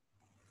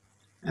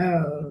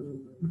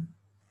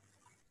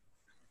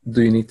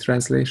 Do you need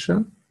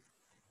translation?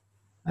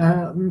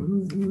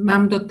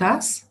 Mám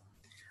dotaz.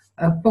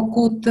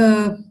 Pokud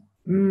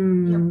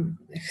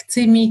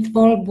chci mít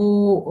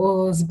volbu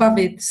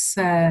zbavit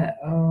se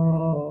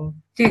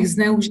těch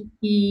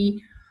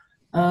zneužití,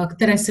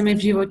 které se mi v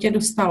životě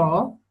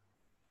dostalo,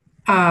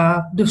 a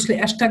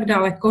došli až tak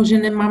daleko, že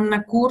nemám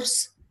na kurz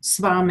s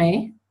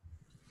vámi,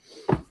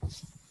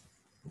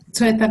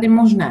 co je tady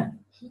možné?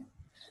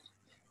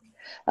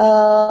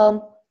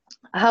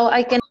 How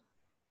I can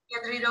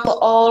get rid of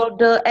all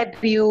the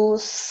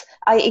abuse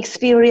I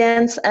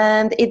experienced,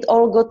 and it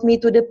all got me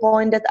to the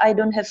point that I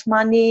don't have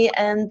money,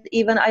 and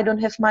even I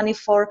don't have money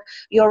for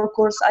your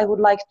course, I would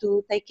like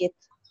to take it.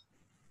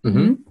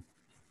 Mm-hmm.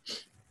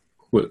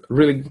 Well,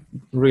 really,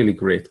 really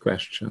great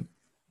question.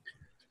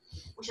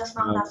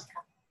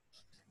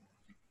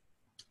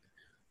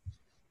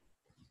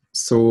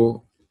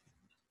 So,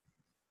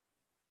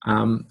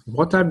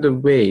 what are the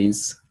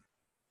ways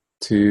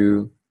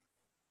to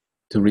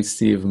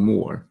receive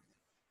more?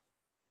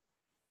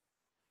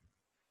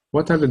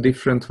 What are the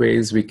different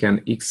ways we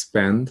can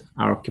expand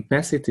our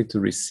capacity to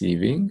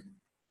receiving?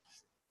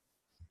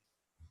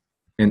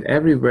 And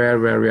everywhere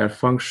where we are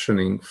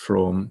functioning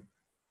from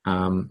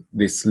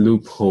this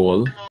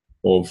loophole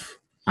of,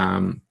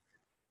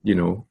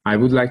 I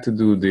would like to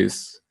do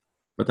this,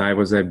 but I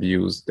was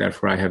abused,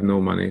 therefore I have no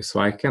money, so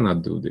I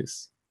cannot do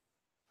this.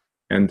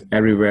 And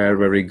everywhere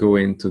where we go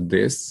into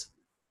this,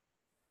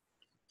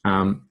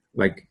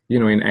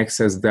 in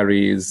Access there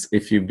is,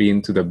 if you've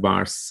been to the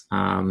bars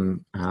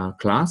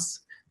class,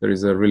 there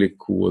is a really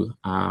cool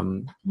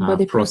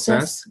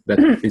process that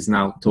is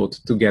now taught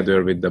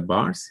together with the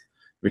bars,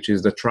 which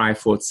is the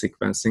trifold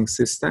sequencing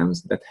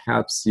systems that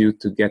helps you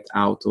to get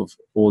out of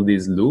all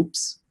these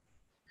loops.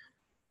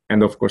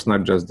 And of course,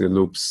 not just the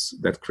loops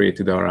that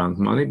created around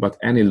money, but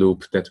any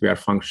loop that we are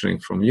functioning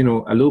from. You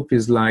know, a loop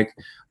is like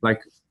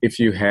if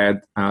you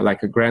had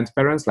like a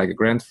grandparents, like a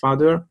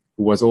grandfather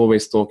who was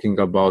always talking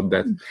about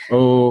that,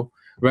 oh,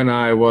 when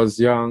I was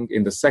young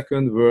in the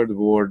Second World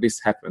War,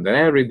 this happened. And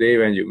every day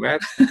when you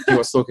met, he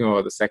was talking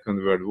about the Second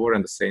World War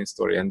and the same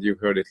story, and you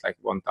heard it like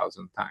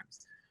 1,000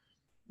 times.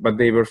 But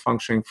they were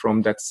functioning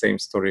from that same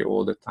story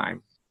all the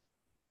time.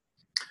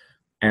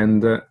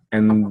 And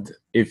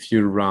if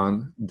you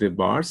run the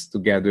bars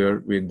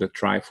together with the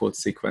trifold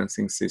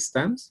sequencing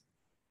systems,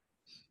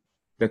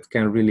 that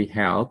can really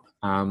help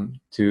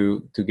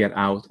to get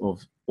out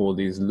of all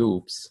these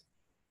loops.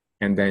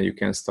 And then you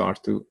can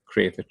start to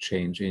create a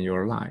change in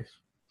your life.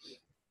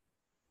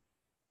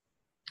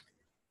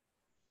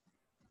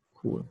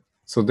 Cool.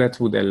 So that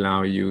would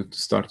allow you to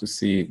start to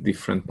see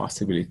different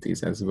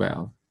possibilities as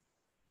well.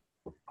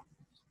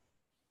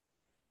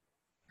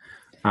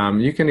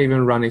 You can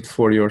even run it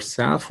for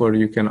yourself, or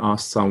you can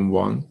ask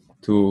someone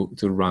to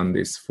run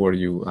this for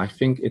you. I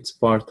think it's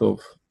part of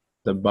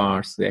the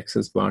bars, the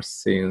access bars,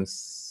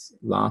 since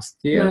last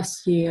year.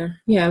 Last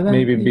year, yeah.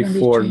 Maybe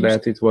before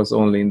that it was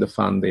only in the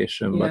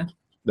foundation, but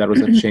there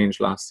was a change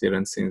last year,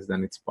 and since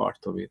then it's part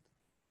of it.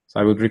 So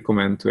I would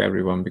recommend to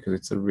everyone because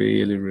it's a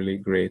really, really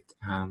great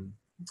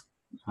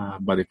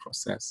body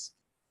process.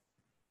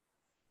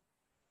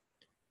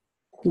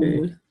 Cool.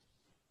 Okay.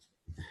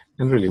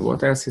 And really,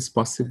 what else is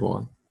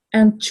possible?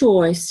 And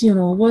choice, you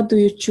know, what do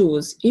you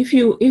choose? If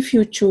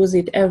you choose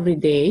it every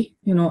day,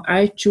 you know,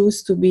 I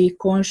choose to be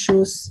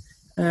conscious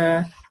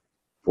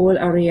all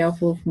area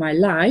of my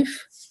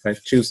life. I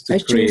choose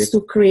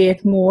to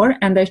create more,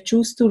 and I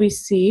choose to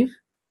receive.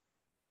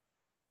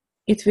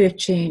 It will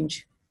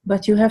change,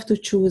 but you have to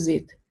choose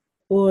it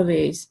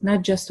always,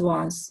 not just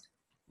once.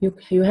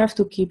 You have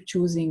to keep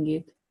choosing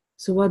it.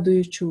 So what do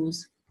you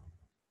choose?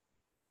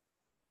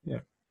 Yeah.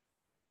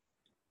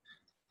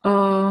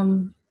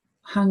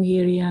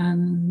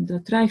 Hungarian, the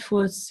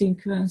trifold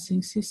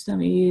sequencing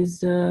system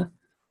is...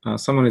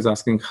 someone is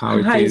asking how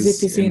it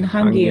is in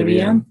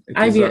Hungarian. It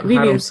is a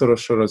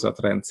háromszoros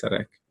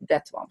sorozatrendszerek.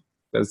 That one.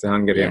 That's the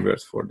Hungarian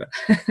word for that.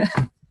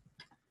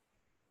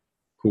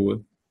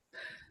 Cool.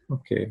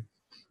 Okay.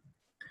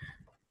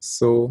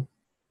 So,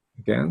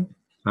 again,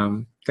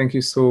 thank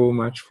you so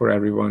much for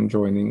everyone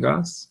joining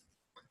us.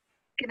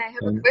 Can I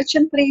have a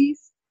question,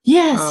 please?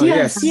 Yes.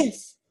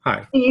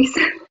 Hi. Please.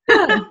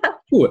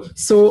 Cool.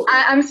 So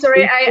I'm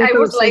sorry, I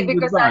was late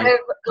because I have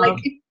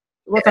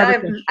what are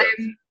the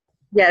questions?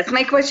 Yes,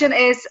 my question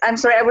is, I'm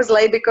sorry I was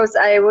late because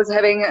I was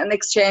having an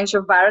exchange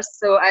of bars,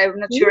 so I'm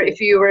not sure if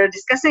you were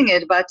discussing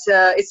it, but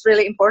it's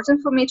really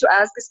important for me to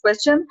ask this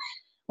question.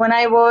 When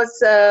I was,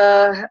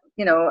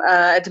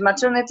 at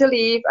maternity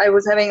leave, I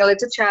was having a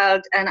little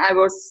child and I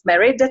was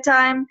married at the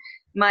time.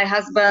 My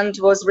husband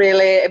was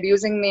really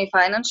abusing me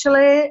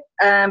financially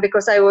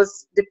because I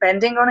was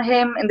depending on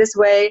him in this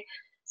way.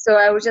 So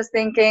I was just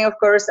thinking, of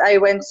course, I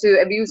went to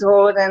abuse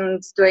hold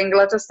and doing a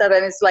lot of stuff,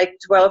 and it's like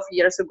 12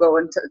 years ago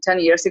and 10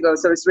 years ago.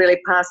 So it's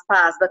really past.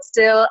 But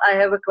still, I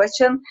have a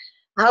question: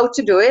 how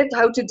to do it,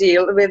 how to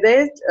deal with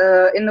it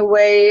in a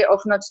way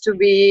of not to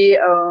be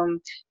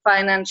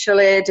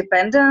financially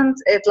dependent.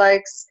 It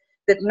likes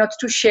that not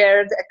to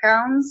share the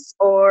accounts,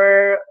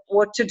 or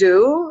what to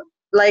do.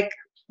 Like,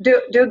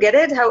 do you get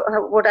it? How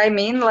what I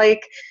mean?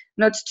 Like,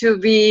 not to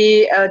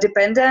be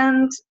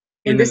dependent.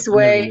 In this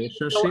way,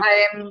 so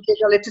I am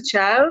a little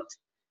child,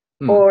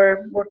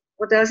 or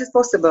what else is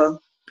possible?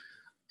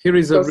 Here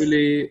is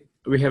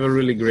we have a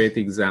really great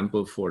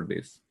example for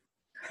this.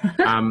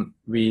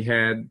 We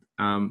had,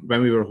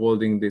 when we were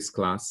holding this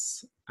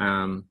class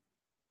in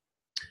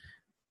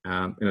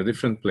a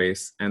different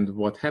place, and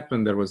what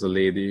happened, there was a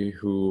lady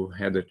who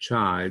had a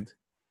child,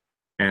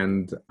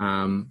 and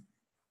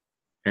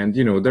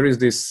there is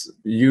this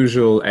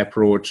usual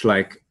approach,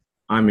 like,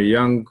 I'm a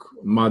young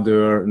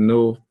mother,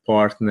 no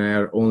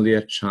partner, only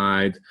a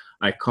child.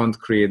 I can't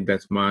create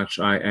that much.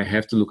 I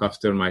have to look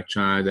after my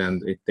child,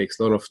 and it takes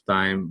a lot of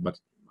time, but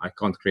I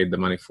can't create the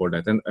money for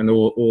that. And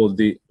all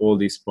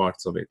these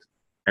parts of it,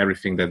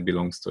 everything that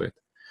belongs to it.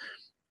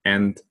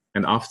 And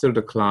after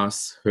the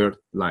class, her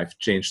life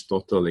changed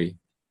totally.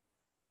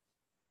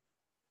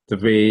 The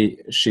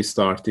way she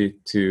started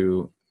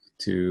to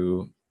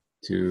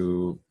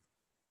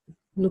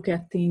look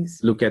at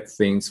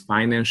things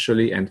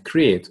financially and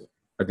create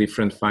a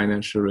different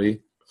financial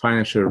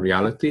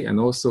reality, and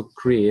also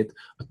create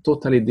a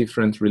totally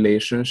different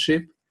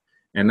relationship.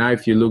 And now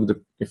if we look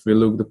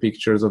the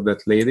pictures of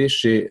that lady,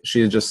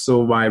 she's just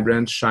so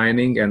vibrant,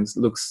 shining, and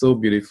looks so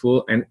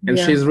beautiful, and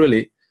she's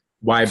really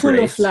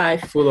vibrant,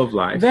 full of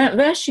life.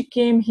 When she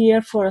came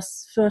here for a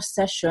first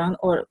session,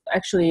 or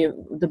actually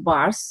the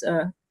bars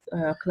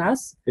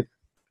class,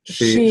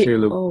 she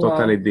looked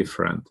totally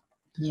different.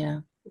 Yeah.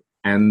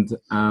 And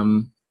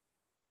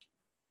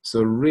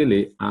so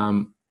really,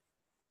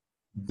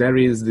 there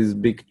is this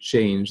big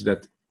change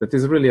that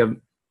is really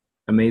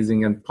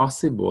amazing and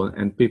possible,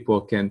 and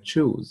people can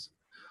choose.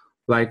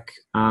 Like,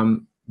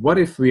 what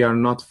if we are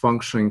not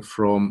functioning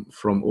from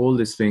all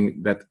this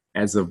thing that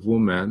as a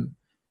woman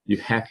you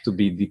have to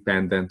be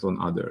dependent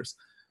on others?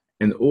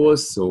 And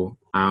also,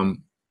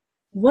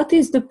 what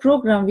is the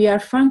program we are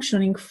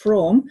functioning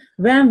from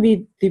when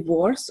we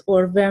divorce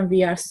or when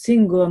we are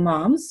single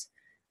moms?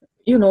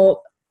 You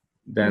know,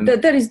 then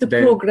there is the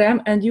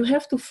program, and you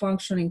have to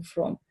functioning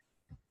from.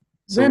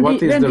 So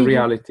what is the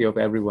reality of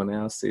everyone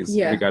else's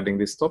regarding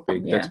this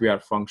topic that we are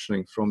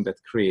functioning from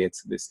that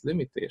creates this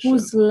limitation?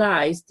 Whose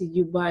lies did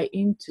you buy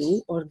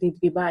into, or did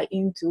we buy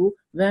into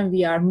when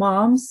we are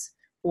moms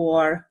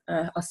or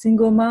a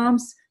single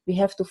moms? We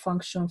have to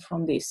function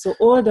from this. So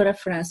all the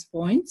reference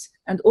points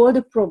and all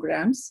the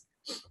programs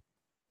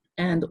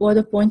and all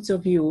the points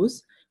of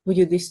views, would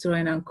you destroy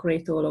and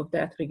uncreate all of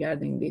that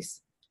regarding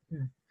this? Yeah.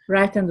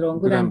 Right and wrong,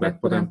 good and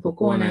bad, pod and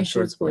poco, online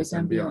shorts, boys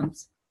and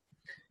beyonds.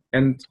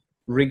 And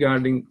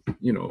regarding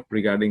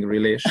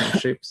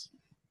relationships,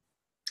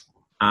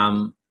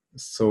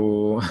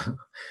 so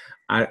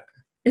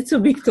it's a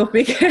big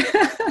topic.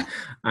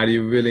 Are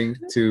you willing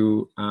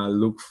to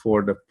look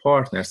for the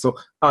partner? So,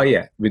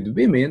 with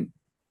women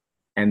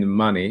and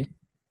money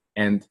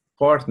and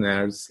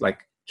partners, like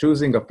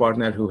choosing a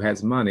partner who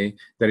has money,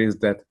 there is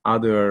that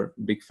other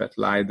big fat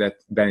lie that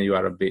then you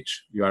are a bitch.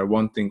 You are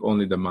wanting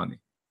only the money.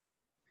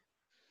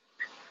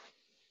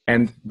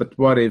 But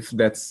what if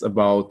that's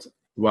about,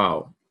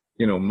 wow,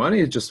 money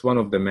is just one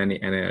of the many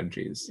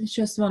energies. It's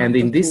just one and of the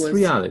in this tools.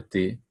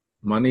 reality,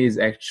 money is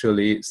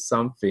actually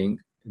something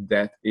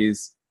that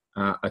is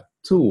a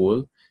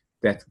tool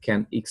that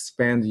can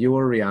expand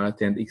your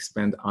reality and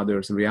expand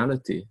others'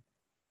 reality.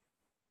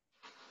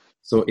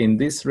 So in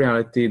this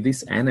reality,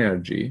 this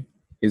energy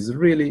is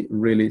really,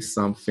 really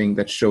something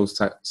that shows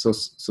that,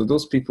 so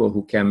those people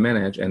who can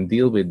manage and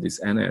deal with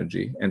this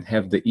energy and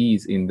have the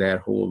ease in their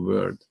whole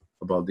world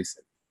about this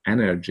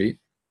energy,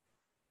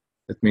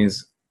 that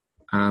means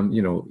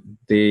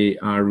they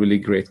are really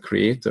great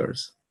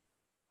creators.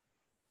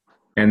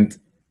 And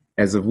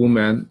as a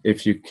woman,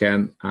 if you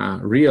can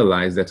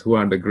realize that who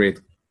are the great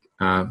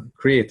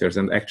creators,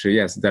 and actually,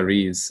 yes, there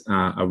is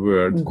a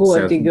word,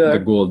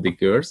 the gold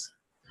diggers,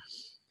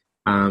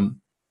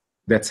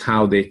 that's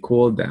how they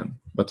call them.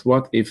 But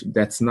what if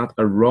that's not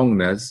a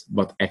wrongness,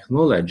 but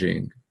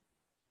acknowledging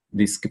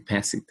this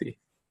capacity?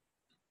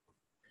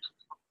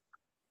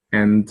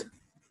 And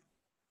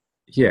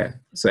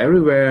so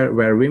everywhere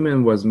where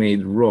women was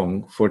made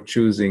wrong for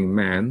choosing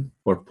men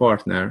or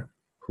partner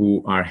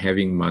who are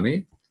having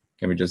money,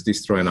 can we just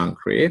destroy and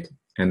uncreate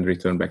and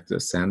return back to the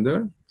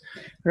sender?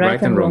 Right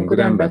and wrong,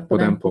 good and bad,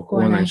 pod and poco,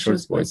 online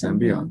shorts, boys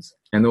and beyonds.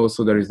 And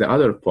also there is the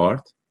other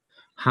part.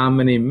 How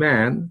many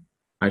men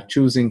are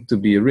choosing to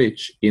be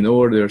rich in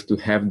order to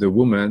have the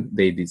woman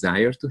they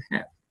desire to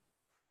have?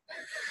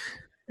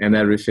 And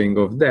everything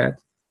of that,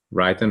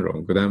 right and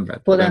wrong, good and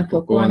bad, pod and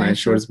poco, online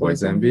shorts,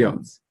 boys and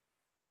beyonds.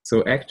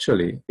 So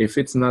actually, if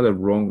it's not a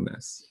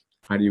wrongness,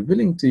 are you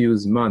willing to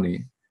use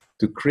money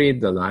to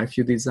create the life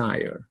you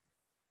desire?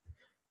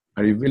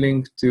 Are you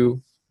willing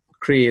to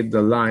create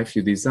the life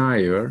you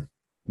desire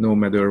no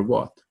matter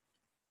what?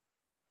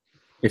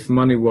 If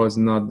money was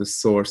not the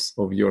source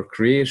of your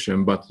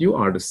creation, but you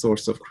are the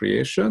source of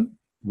creation,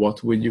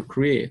 what would you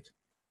create?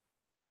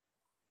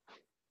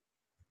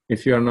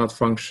 If you are not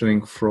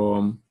functioning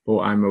from,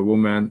 I'm a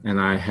woman and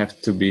I have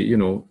to be,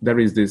 there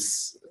is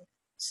this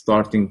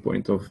starting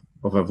point of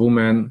a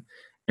woman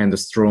and a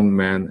strong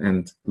man,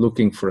 and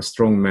looking for a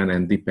strong man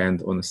and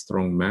depend on a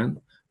strong man.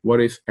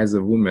 What if as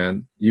a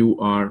woman you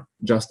are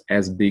just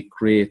as big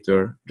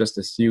creator, just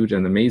as huge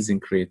and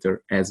amazing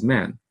creator as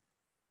men?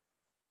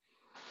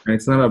 And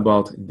it's not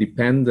about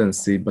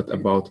dependency, but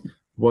about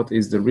what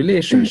is the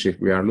relationship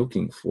we are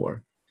looking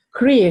for.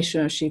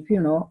 Creationship,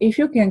 if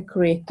you can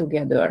create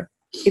together,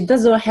 it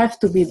doesn't have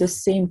to be the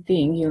same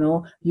thing,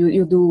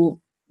 you do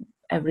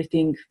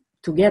everything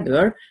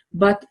together,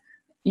 but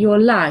your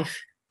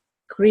life,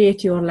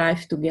 create your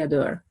life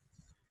together.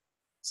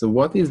 So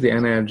what is the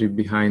energy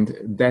behind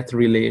that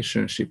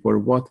relationship, or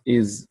what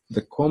is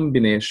the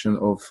combination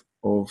of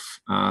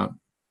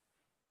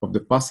the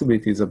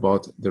possibilities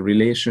about the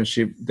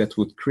relationship that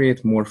would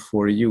create more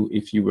for you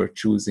if you were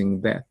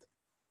choosing that?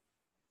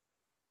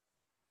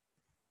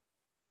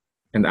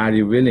 And are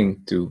you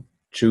willing to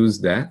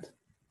choose that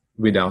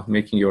without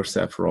making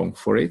yourself wrong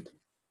for it?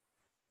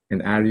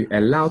 And are you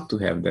allowed to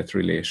have that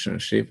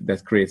relationship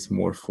that creates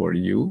more for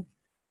you,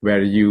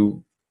 where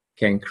you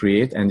can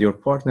create and your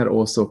partner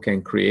also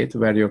can create,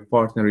 where your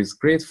partner is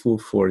grateful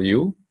for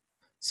you,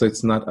 so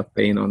it's not a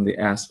pain on the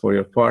ass for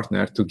your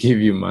partner to give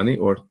you money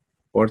or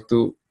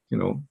to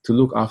to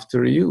look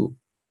after you?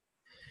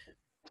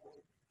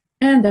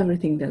 And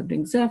everything that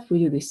brings up, will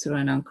you destroy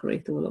and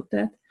uncreate all of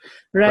that?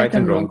 Right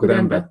and wrong, good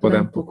and bad, pod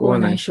and poco,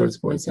 online shorts,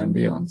 boys and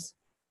beyonds.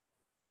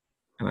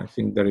 And I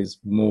think there is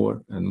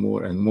more and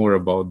more and more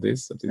about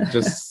this. It's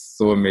just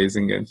so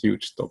amazing and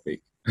huge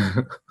topic.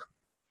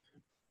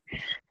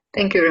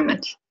 Thank you very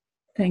much.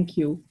 Thank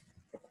you.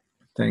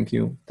 Thank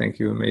you.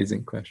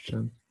 Amazing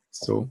question.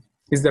 So,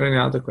 is there any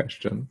other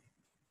question?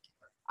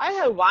 I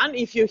have one.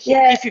 If you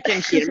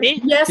can hear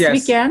me. Yes,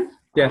 we can.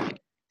 Yeah.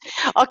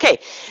 Okay.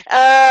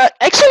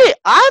 Actually,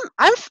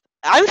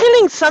 I'm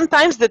feeling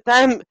sometimes that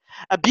I'm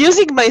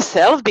abusing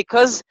myself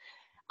because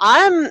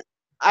I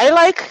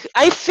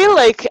feel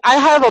like I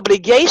have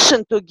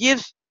obligation to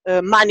give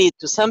money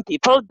to some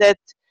people that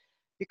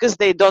because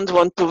they don't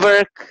want to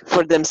work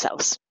for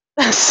themselves.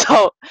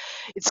 So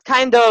it's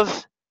kind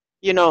of,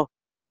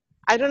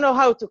 I don't know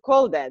how to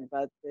call that,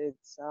 but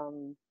it's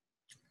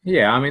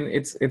Yeah, I mean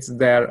it's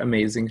their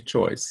amazing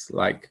choice.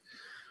 Like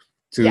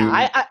to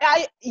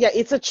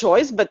it's a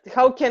choice, but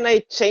how can I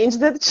change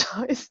that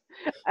choice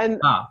and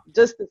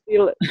just to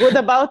feel good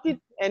about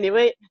it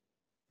anyway?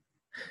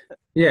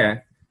 Yeah.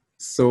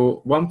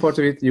 So one part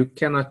of it, you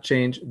cannot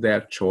change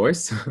their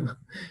choice.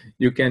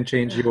 You can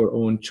change your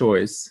own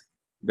choice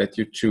that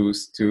you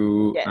choose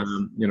to,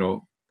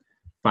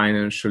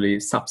 financially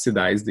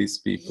subsidize these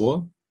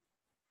people.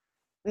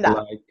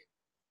 No.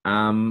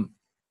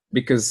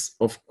 Because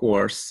of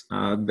course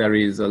there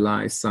is a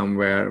lie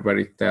somewhere where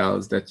it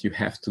tells that you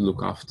have to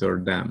look after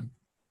them.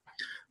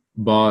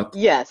 But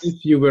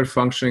if you were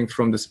functioning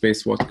from the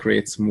space, what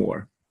creates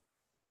more?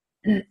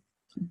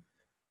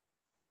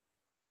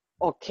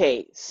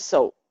 Okay,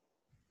 so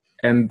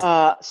and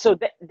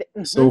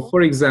so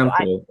for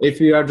example, if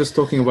you are just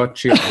talking about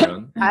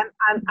children,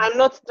 I'm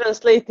not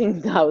translating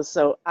now,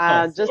 so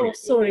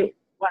sorry.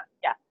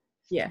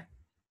 Yeah.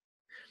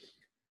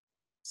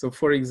 So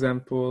for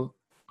example,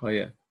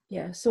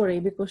 sorry,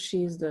 because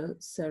she's the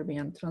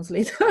Serbian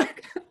translator.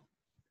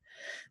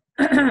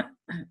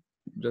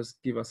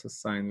 Just give us a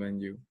sign when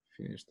you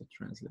finish the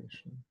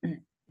translation.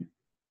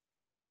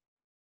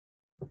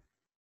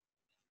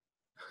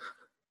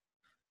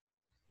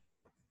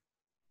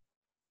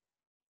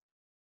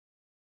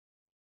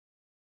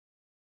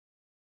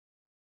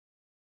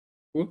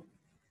 Cool.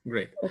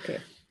 Great. Okay.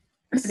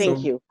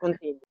 Thank you.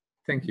 Continue.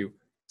 Thank you.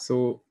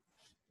 So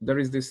there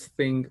is this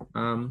thing,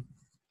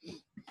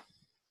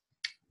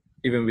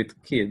 even with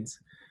kids,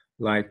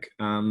 what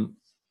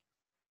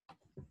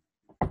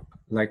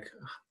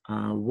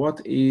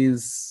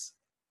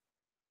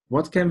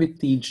can we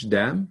teach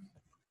them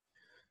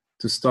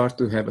to start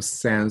to have a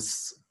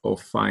sense of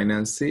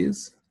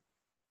finances?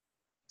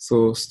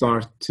 So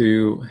start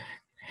to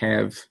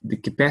have the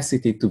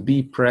capacity to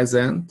be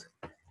present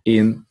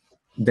in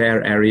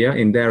their area,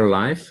 in their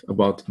life,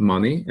 about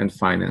money and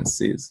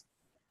finances.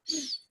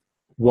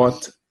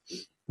 What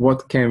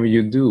can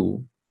you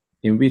do?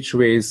 In which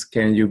ways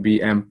can you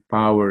be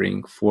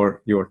empowering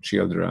for your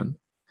children?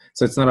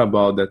 So it's not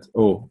about that,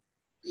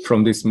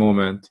 from this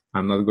moment,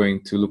 I'm not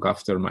going to look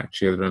after my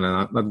children and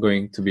I'm not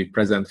going to be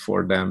present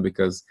for them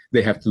because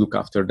they have to look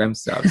after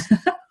themselves.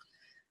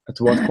 But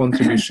what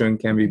contribution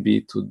can we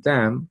be to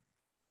them?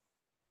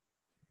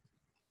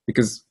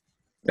 Because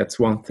that's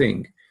one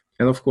thing.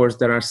 And of course,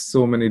 there are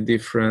so many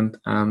different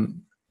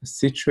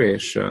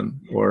situations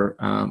or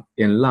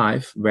in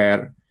life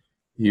where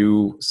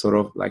you sort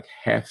of like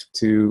have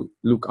to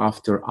look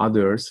after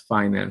others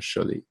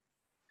financially.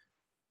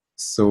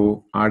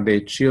 So are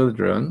they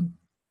children,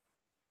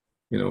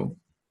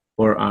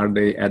 or are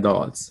they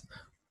adults?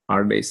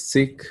 Are they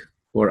sick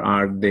or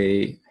are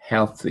they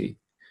healthy?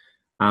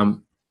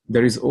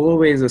 There is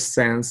always a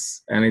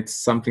sense, and it's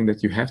something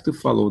that you have to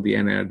follow the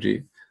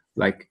energy,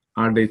 like,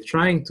 are they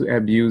trying to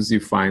abuse you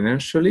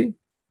financially?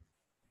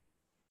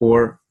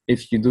 Or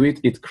if you do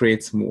it, it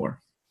creates more.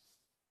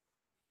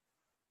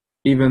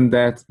 Even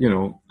that,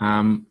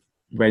 when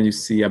you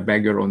see a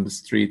beggar on the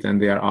street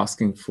and they are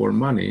asking for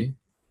money,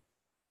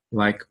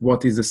 like,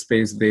 what is the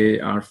space they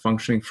are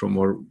functioning from,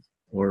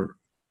 or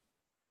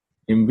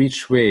in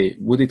which way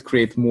would it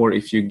create more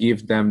if you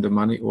give them the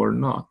money or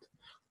not?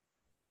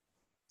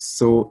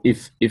 So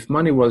if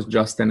money was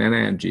just an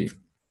energy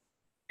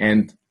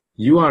and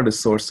you are the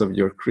source of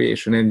your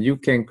creation and you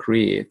can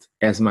create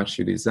as much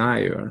you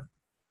desire,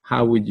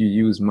 how would you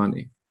use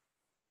money?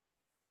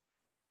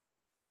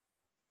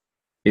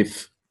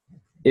 If,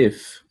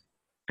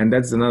 and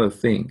that's another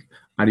thing,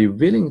 are you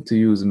willing to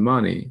use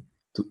money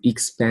to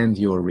expand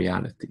your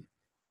reality?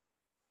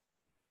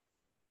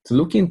 To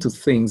look into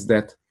things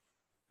that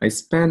I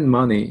spend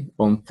money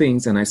on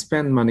things and I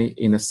spend money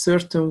in a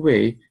certain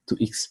way to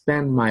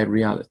expand my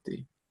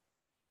reality.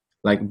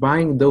 Like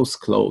buying those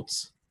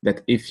clothes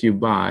that if you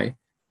buy,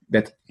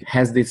 that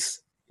has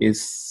this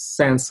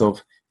sense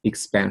of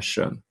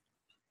expansion.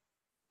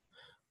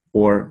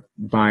 Or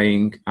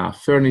buying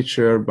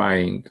furniture,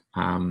 buying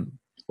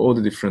all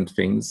the different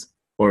things,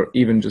 or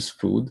even just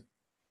food,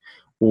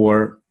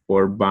 or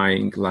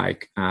buying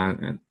like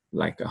a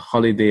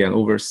holiday and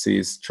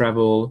overseas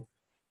travel,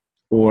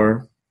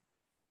 or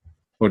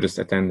just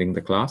attending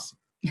the class.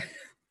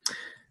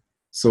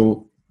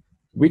 So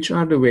which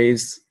are the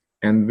ways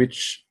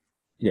which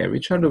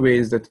are the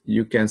ways that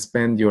you can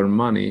spend your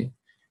money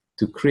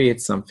to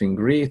create something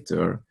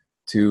greater,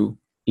 to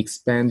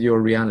expand your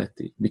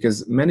reality?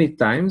 Because many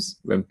times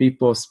when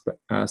people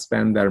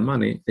spend their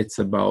money, it's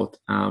about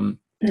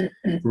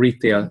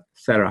retail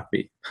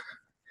therapy,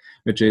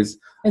 which is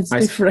it's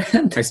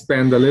different. I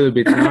spend a little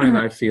bit now and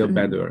I feel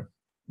better,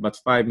 but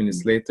 5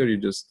 minutes later you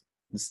just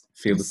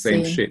feel the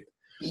same shit.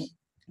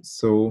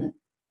 So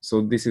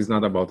this is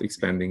not about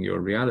expanding your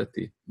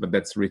reality, but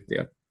that's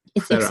retail.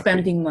 It's therapy.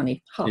 expanding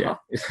money. Yeah,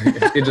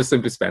 it's just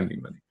simply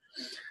spending money.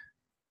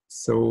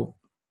 So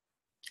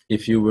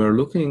if you were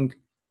looking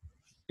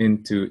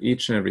into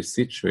each and every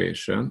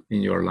situation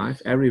in your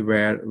life,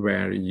 everywhere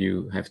where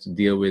you have to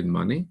deal with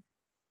money,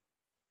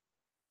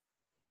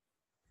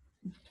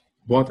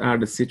 what are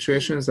the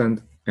situations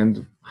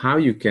and how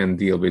you can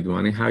deal with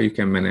money, how you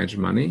can manage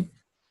money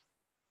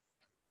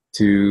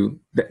to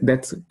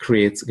that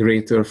creates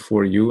greater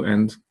for you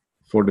and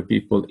for the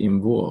people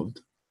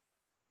involved.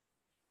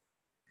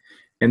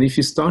 And if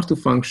you start to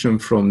function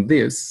from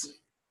this,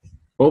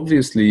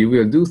 obviously you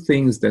will do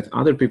things that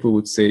other people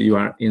would say you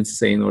are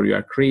insane or you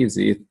are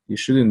crazy. You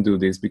shouldn't do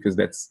this because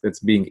that's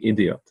being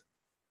idiot.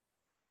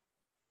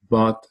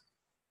 But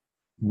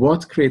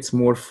what creates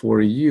more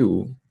for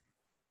you?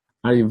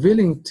 Are you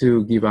willing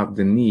to give up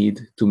the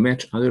need to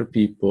match other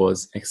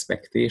people's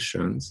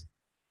expectations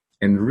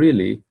and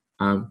really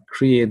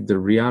create the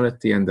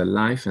reality and the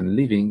life and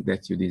living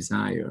that you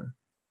desire?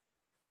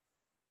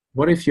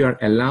 What if you are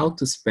allowed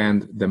to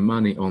spend the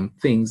money on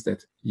things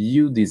that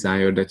you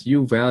desire, that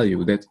you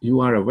value, that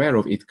you are aware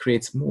of? It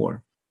creates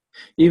more.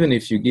 Even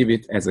if you give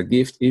it as a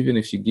gift, even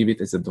if you give it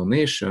as a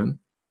donation,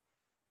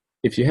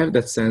 if you have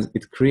that sense,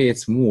 it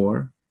creates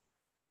more.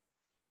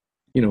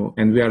 You know,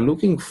 and we are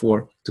looking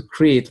to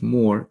create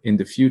more in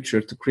the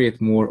future, to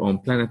create more on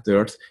planet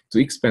Earth, to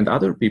expand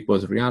other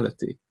people's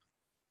reality.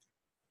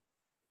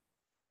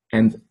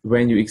 And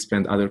when you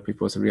expand other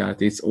people's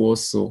reality, it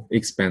also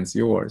expands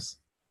yours.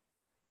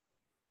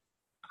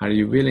 Are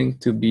you willing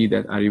to be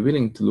that? Are you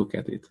willing to look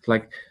at it?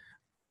 Like,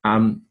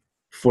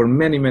 for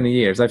many, many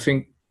years, I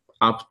think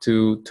up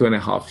to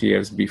 2.5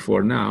 years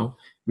before now,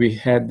 we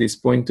had this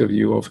point of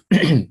view of,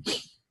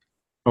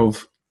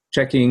 of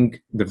checking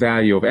the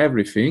value of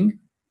everything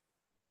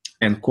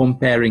and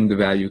comparing the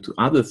value to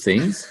other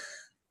things.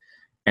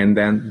 And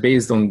then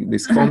based on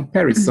this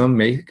comparison,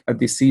 make a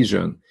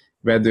decision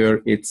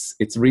whether it's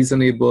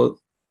reasonable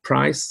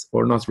price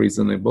or not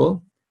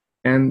reasonable.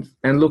 And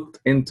looked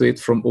into it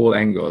from all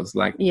angles,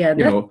 like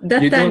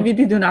that time we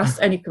didn't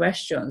ask any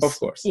questions. Of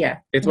course,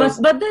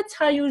 but that's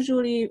how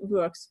usually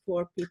works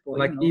for people.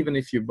 Like even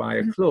if you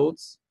buy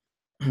clothes,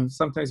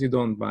 sometimes you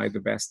don't buy the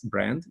best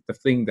brand, the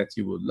thing that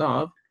you would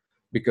love,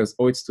 because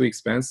it's too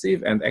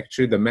expensive, and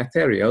actually the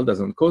material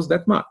doesn't cost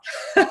that much.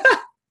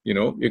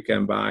 You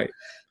can buy,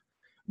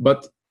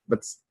 but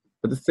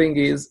the thing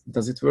is,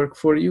 does it work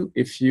for you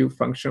if you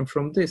function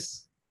from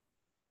this?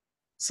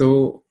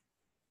 So.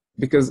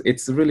 Because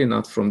it's really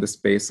not from the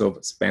space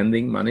of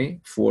spending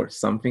money for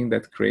something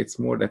that creates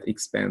more, that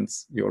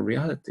expands your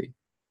reality.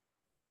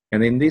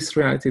 And in this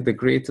reality, the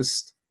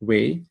greatest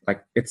way,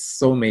 like it's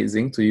so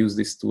amazing to use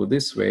this tool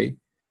this way,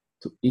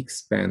 to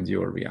expand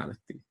your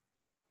reality.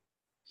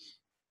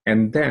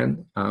 And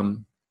then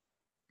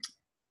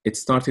it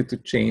started to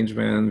change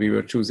when we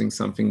were choosing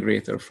something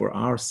greater for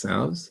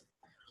ourselves.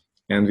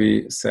 And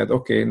we said,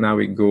 okay, now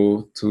we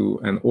go to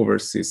an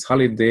overseas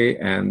holiday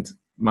and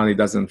money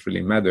doesn't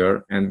really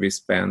matter, and we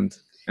spend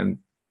and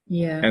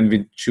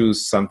we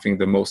choose something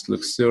the most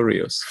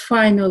luxurious.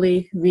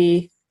 Finally,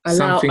 we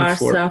allow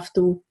ourselves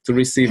to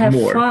receive have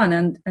more fun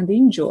and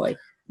enjoy.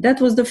 That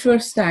was the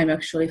first time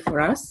actually for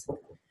us,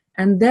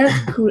 and that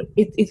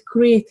it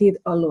created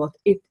a lot.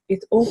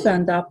 It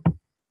opened up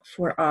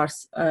for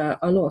us a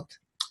lot.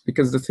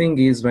 Because the thing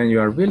is, when you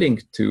are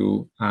willing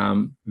to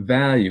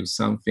value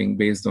something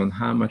based on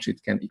how much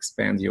it can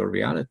expand your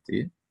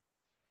reality,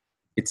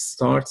 it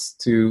starts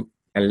to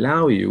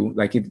allow you,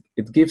 like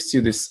it gives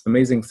you this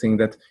amazing thing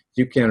that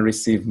you can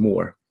receive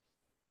more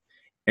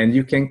and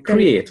you can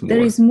create more.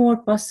 There is more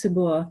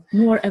possible,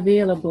 more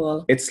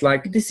available. It's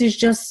like this is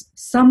just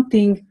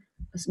something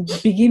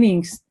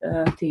beginnings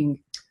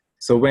thing.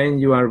 So when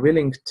you are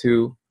willing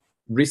to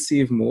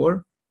receive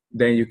more,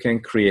 then you can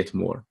create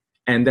more,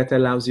 and that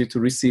allows you to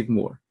receive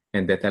more,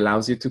 and that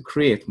allows you to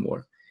create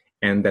more,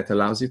 and that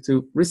allows you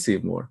to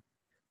receive more.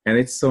 And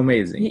it's so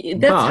amazing.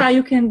 That's how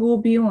you can go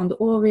beyond,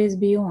 always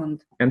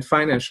beyond. And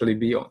financially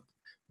beyond.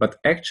 But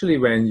actually,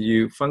 when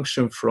you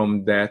function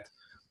from that,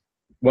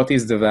 what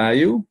is the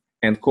value?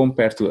 And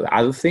compared to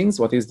other things,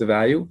 what is the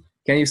value?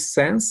 Can you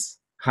sense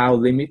how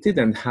limited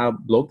and how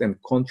blocked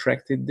and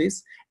contracted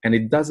this? And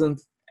it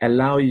doesn't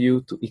allow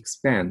you to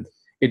expand.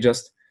 It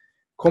just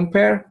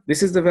compare,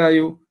 this is the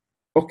value.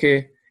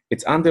 Okay,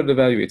 it's under the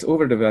value, it's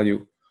over the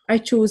value. I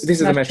choose.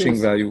 This is the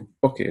matching value.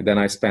 Okay, then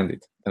I spend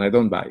it, and I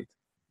don't buy it.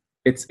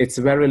 It's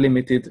very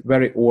limited,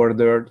 very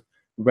ordered,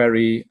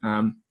 very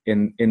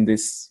in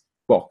this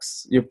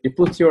box. You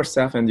put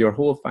yourself and your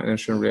whole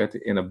financial reality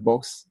in a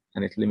box,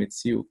 and it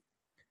limits you.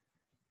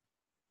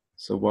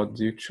 So what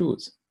do you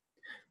choose?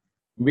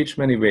 Which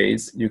many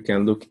ways you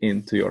can look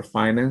into your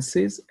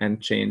finances and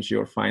change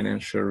your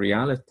financial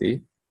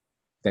reality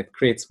that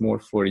creates more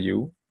for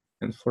you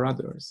and for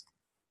others.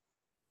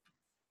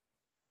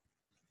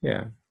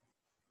 Yeah.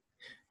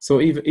 So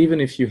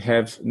even if you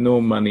have no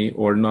money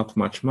or not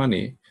much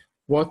money,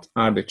 what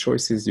are the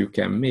choices you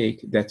can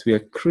make that will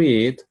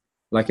create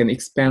like an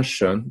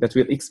expansion, that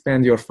will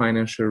expand your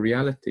financial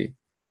reality?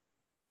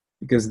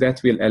 Because that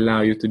will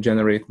allow you to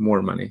generate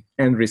more money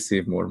and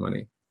receive more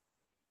money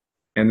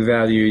and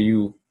value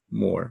you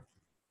more.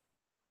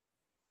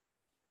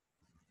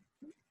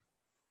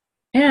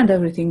 And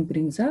everything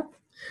brings up.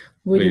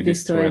 Will you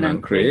destroy and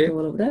uncreate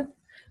all of that?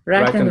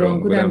 Right and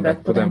wrong, good and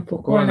bad, podem,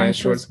 pokol, nine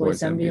shorts,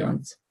 boys and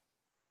beyonds.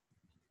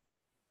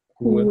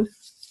 Cool.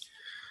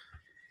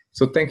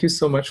 So thank you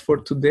so much for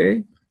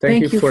today.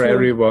 Thank you for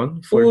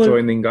everyone for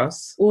joining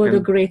us. All the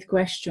great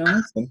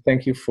questions. And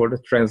thank you for the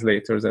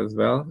translators as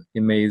well.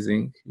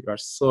 Amazing. You are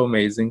so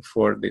amazing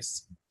for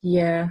this.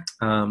 Yeah.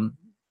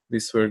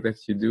 This work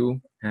that you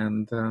do.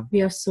 And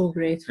we are so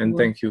grateful. And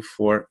thank you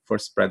for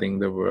spreading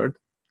the word.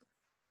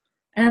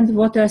 And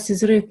what else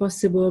is really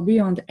possible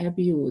beyond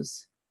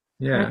abuse?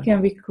 Yeah. How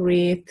can we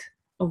create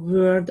a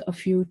world, a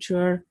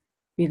future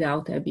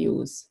without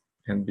abuse?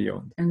 And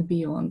beyond. And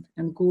beyond.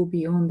 And go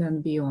beyond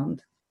and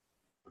beyond.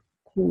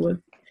 Cool.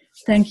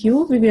 Thank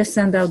you. We will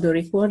send out the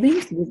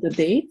recordings with the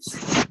dates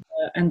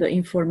and the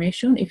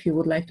information if you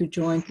would like to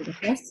join to the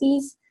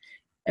classes.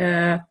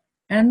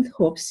 And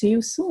hope see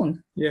you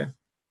soon. Yeah.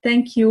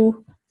 Thank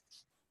you.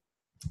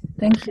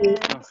 Thank you.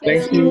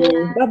 Thank you.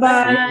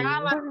 Bye-bye.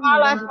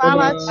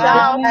 Fala,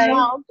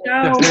 tchau.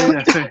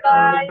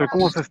 Pero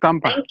 ¿cómo se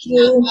estampa? Thank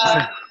you. Sí.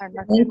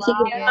 Thank you.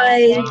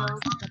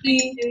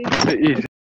 Bye.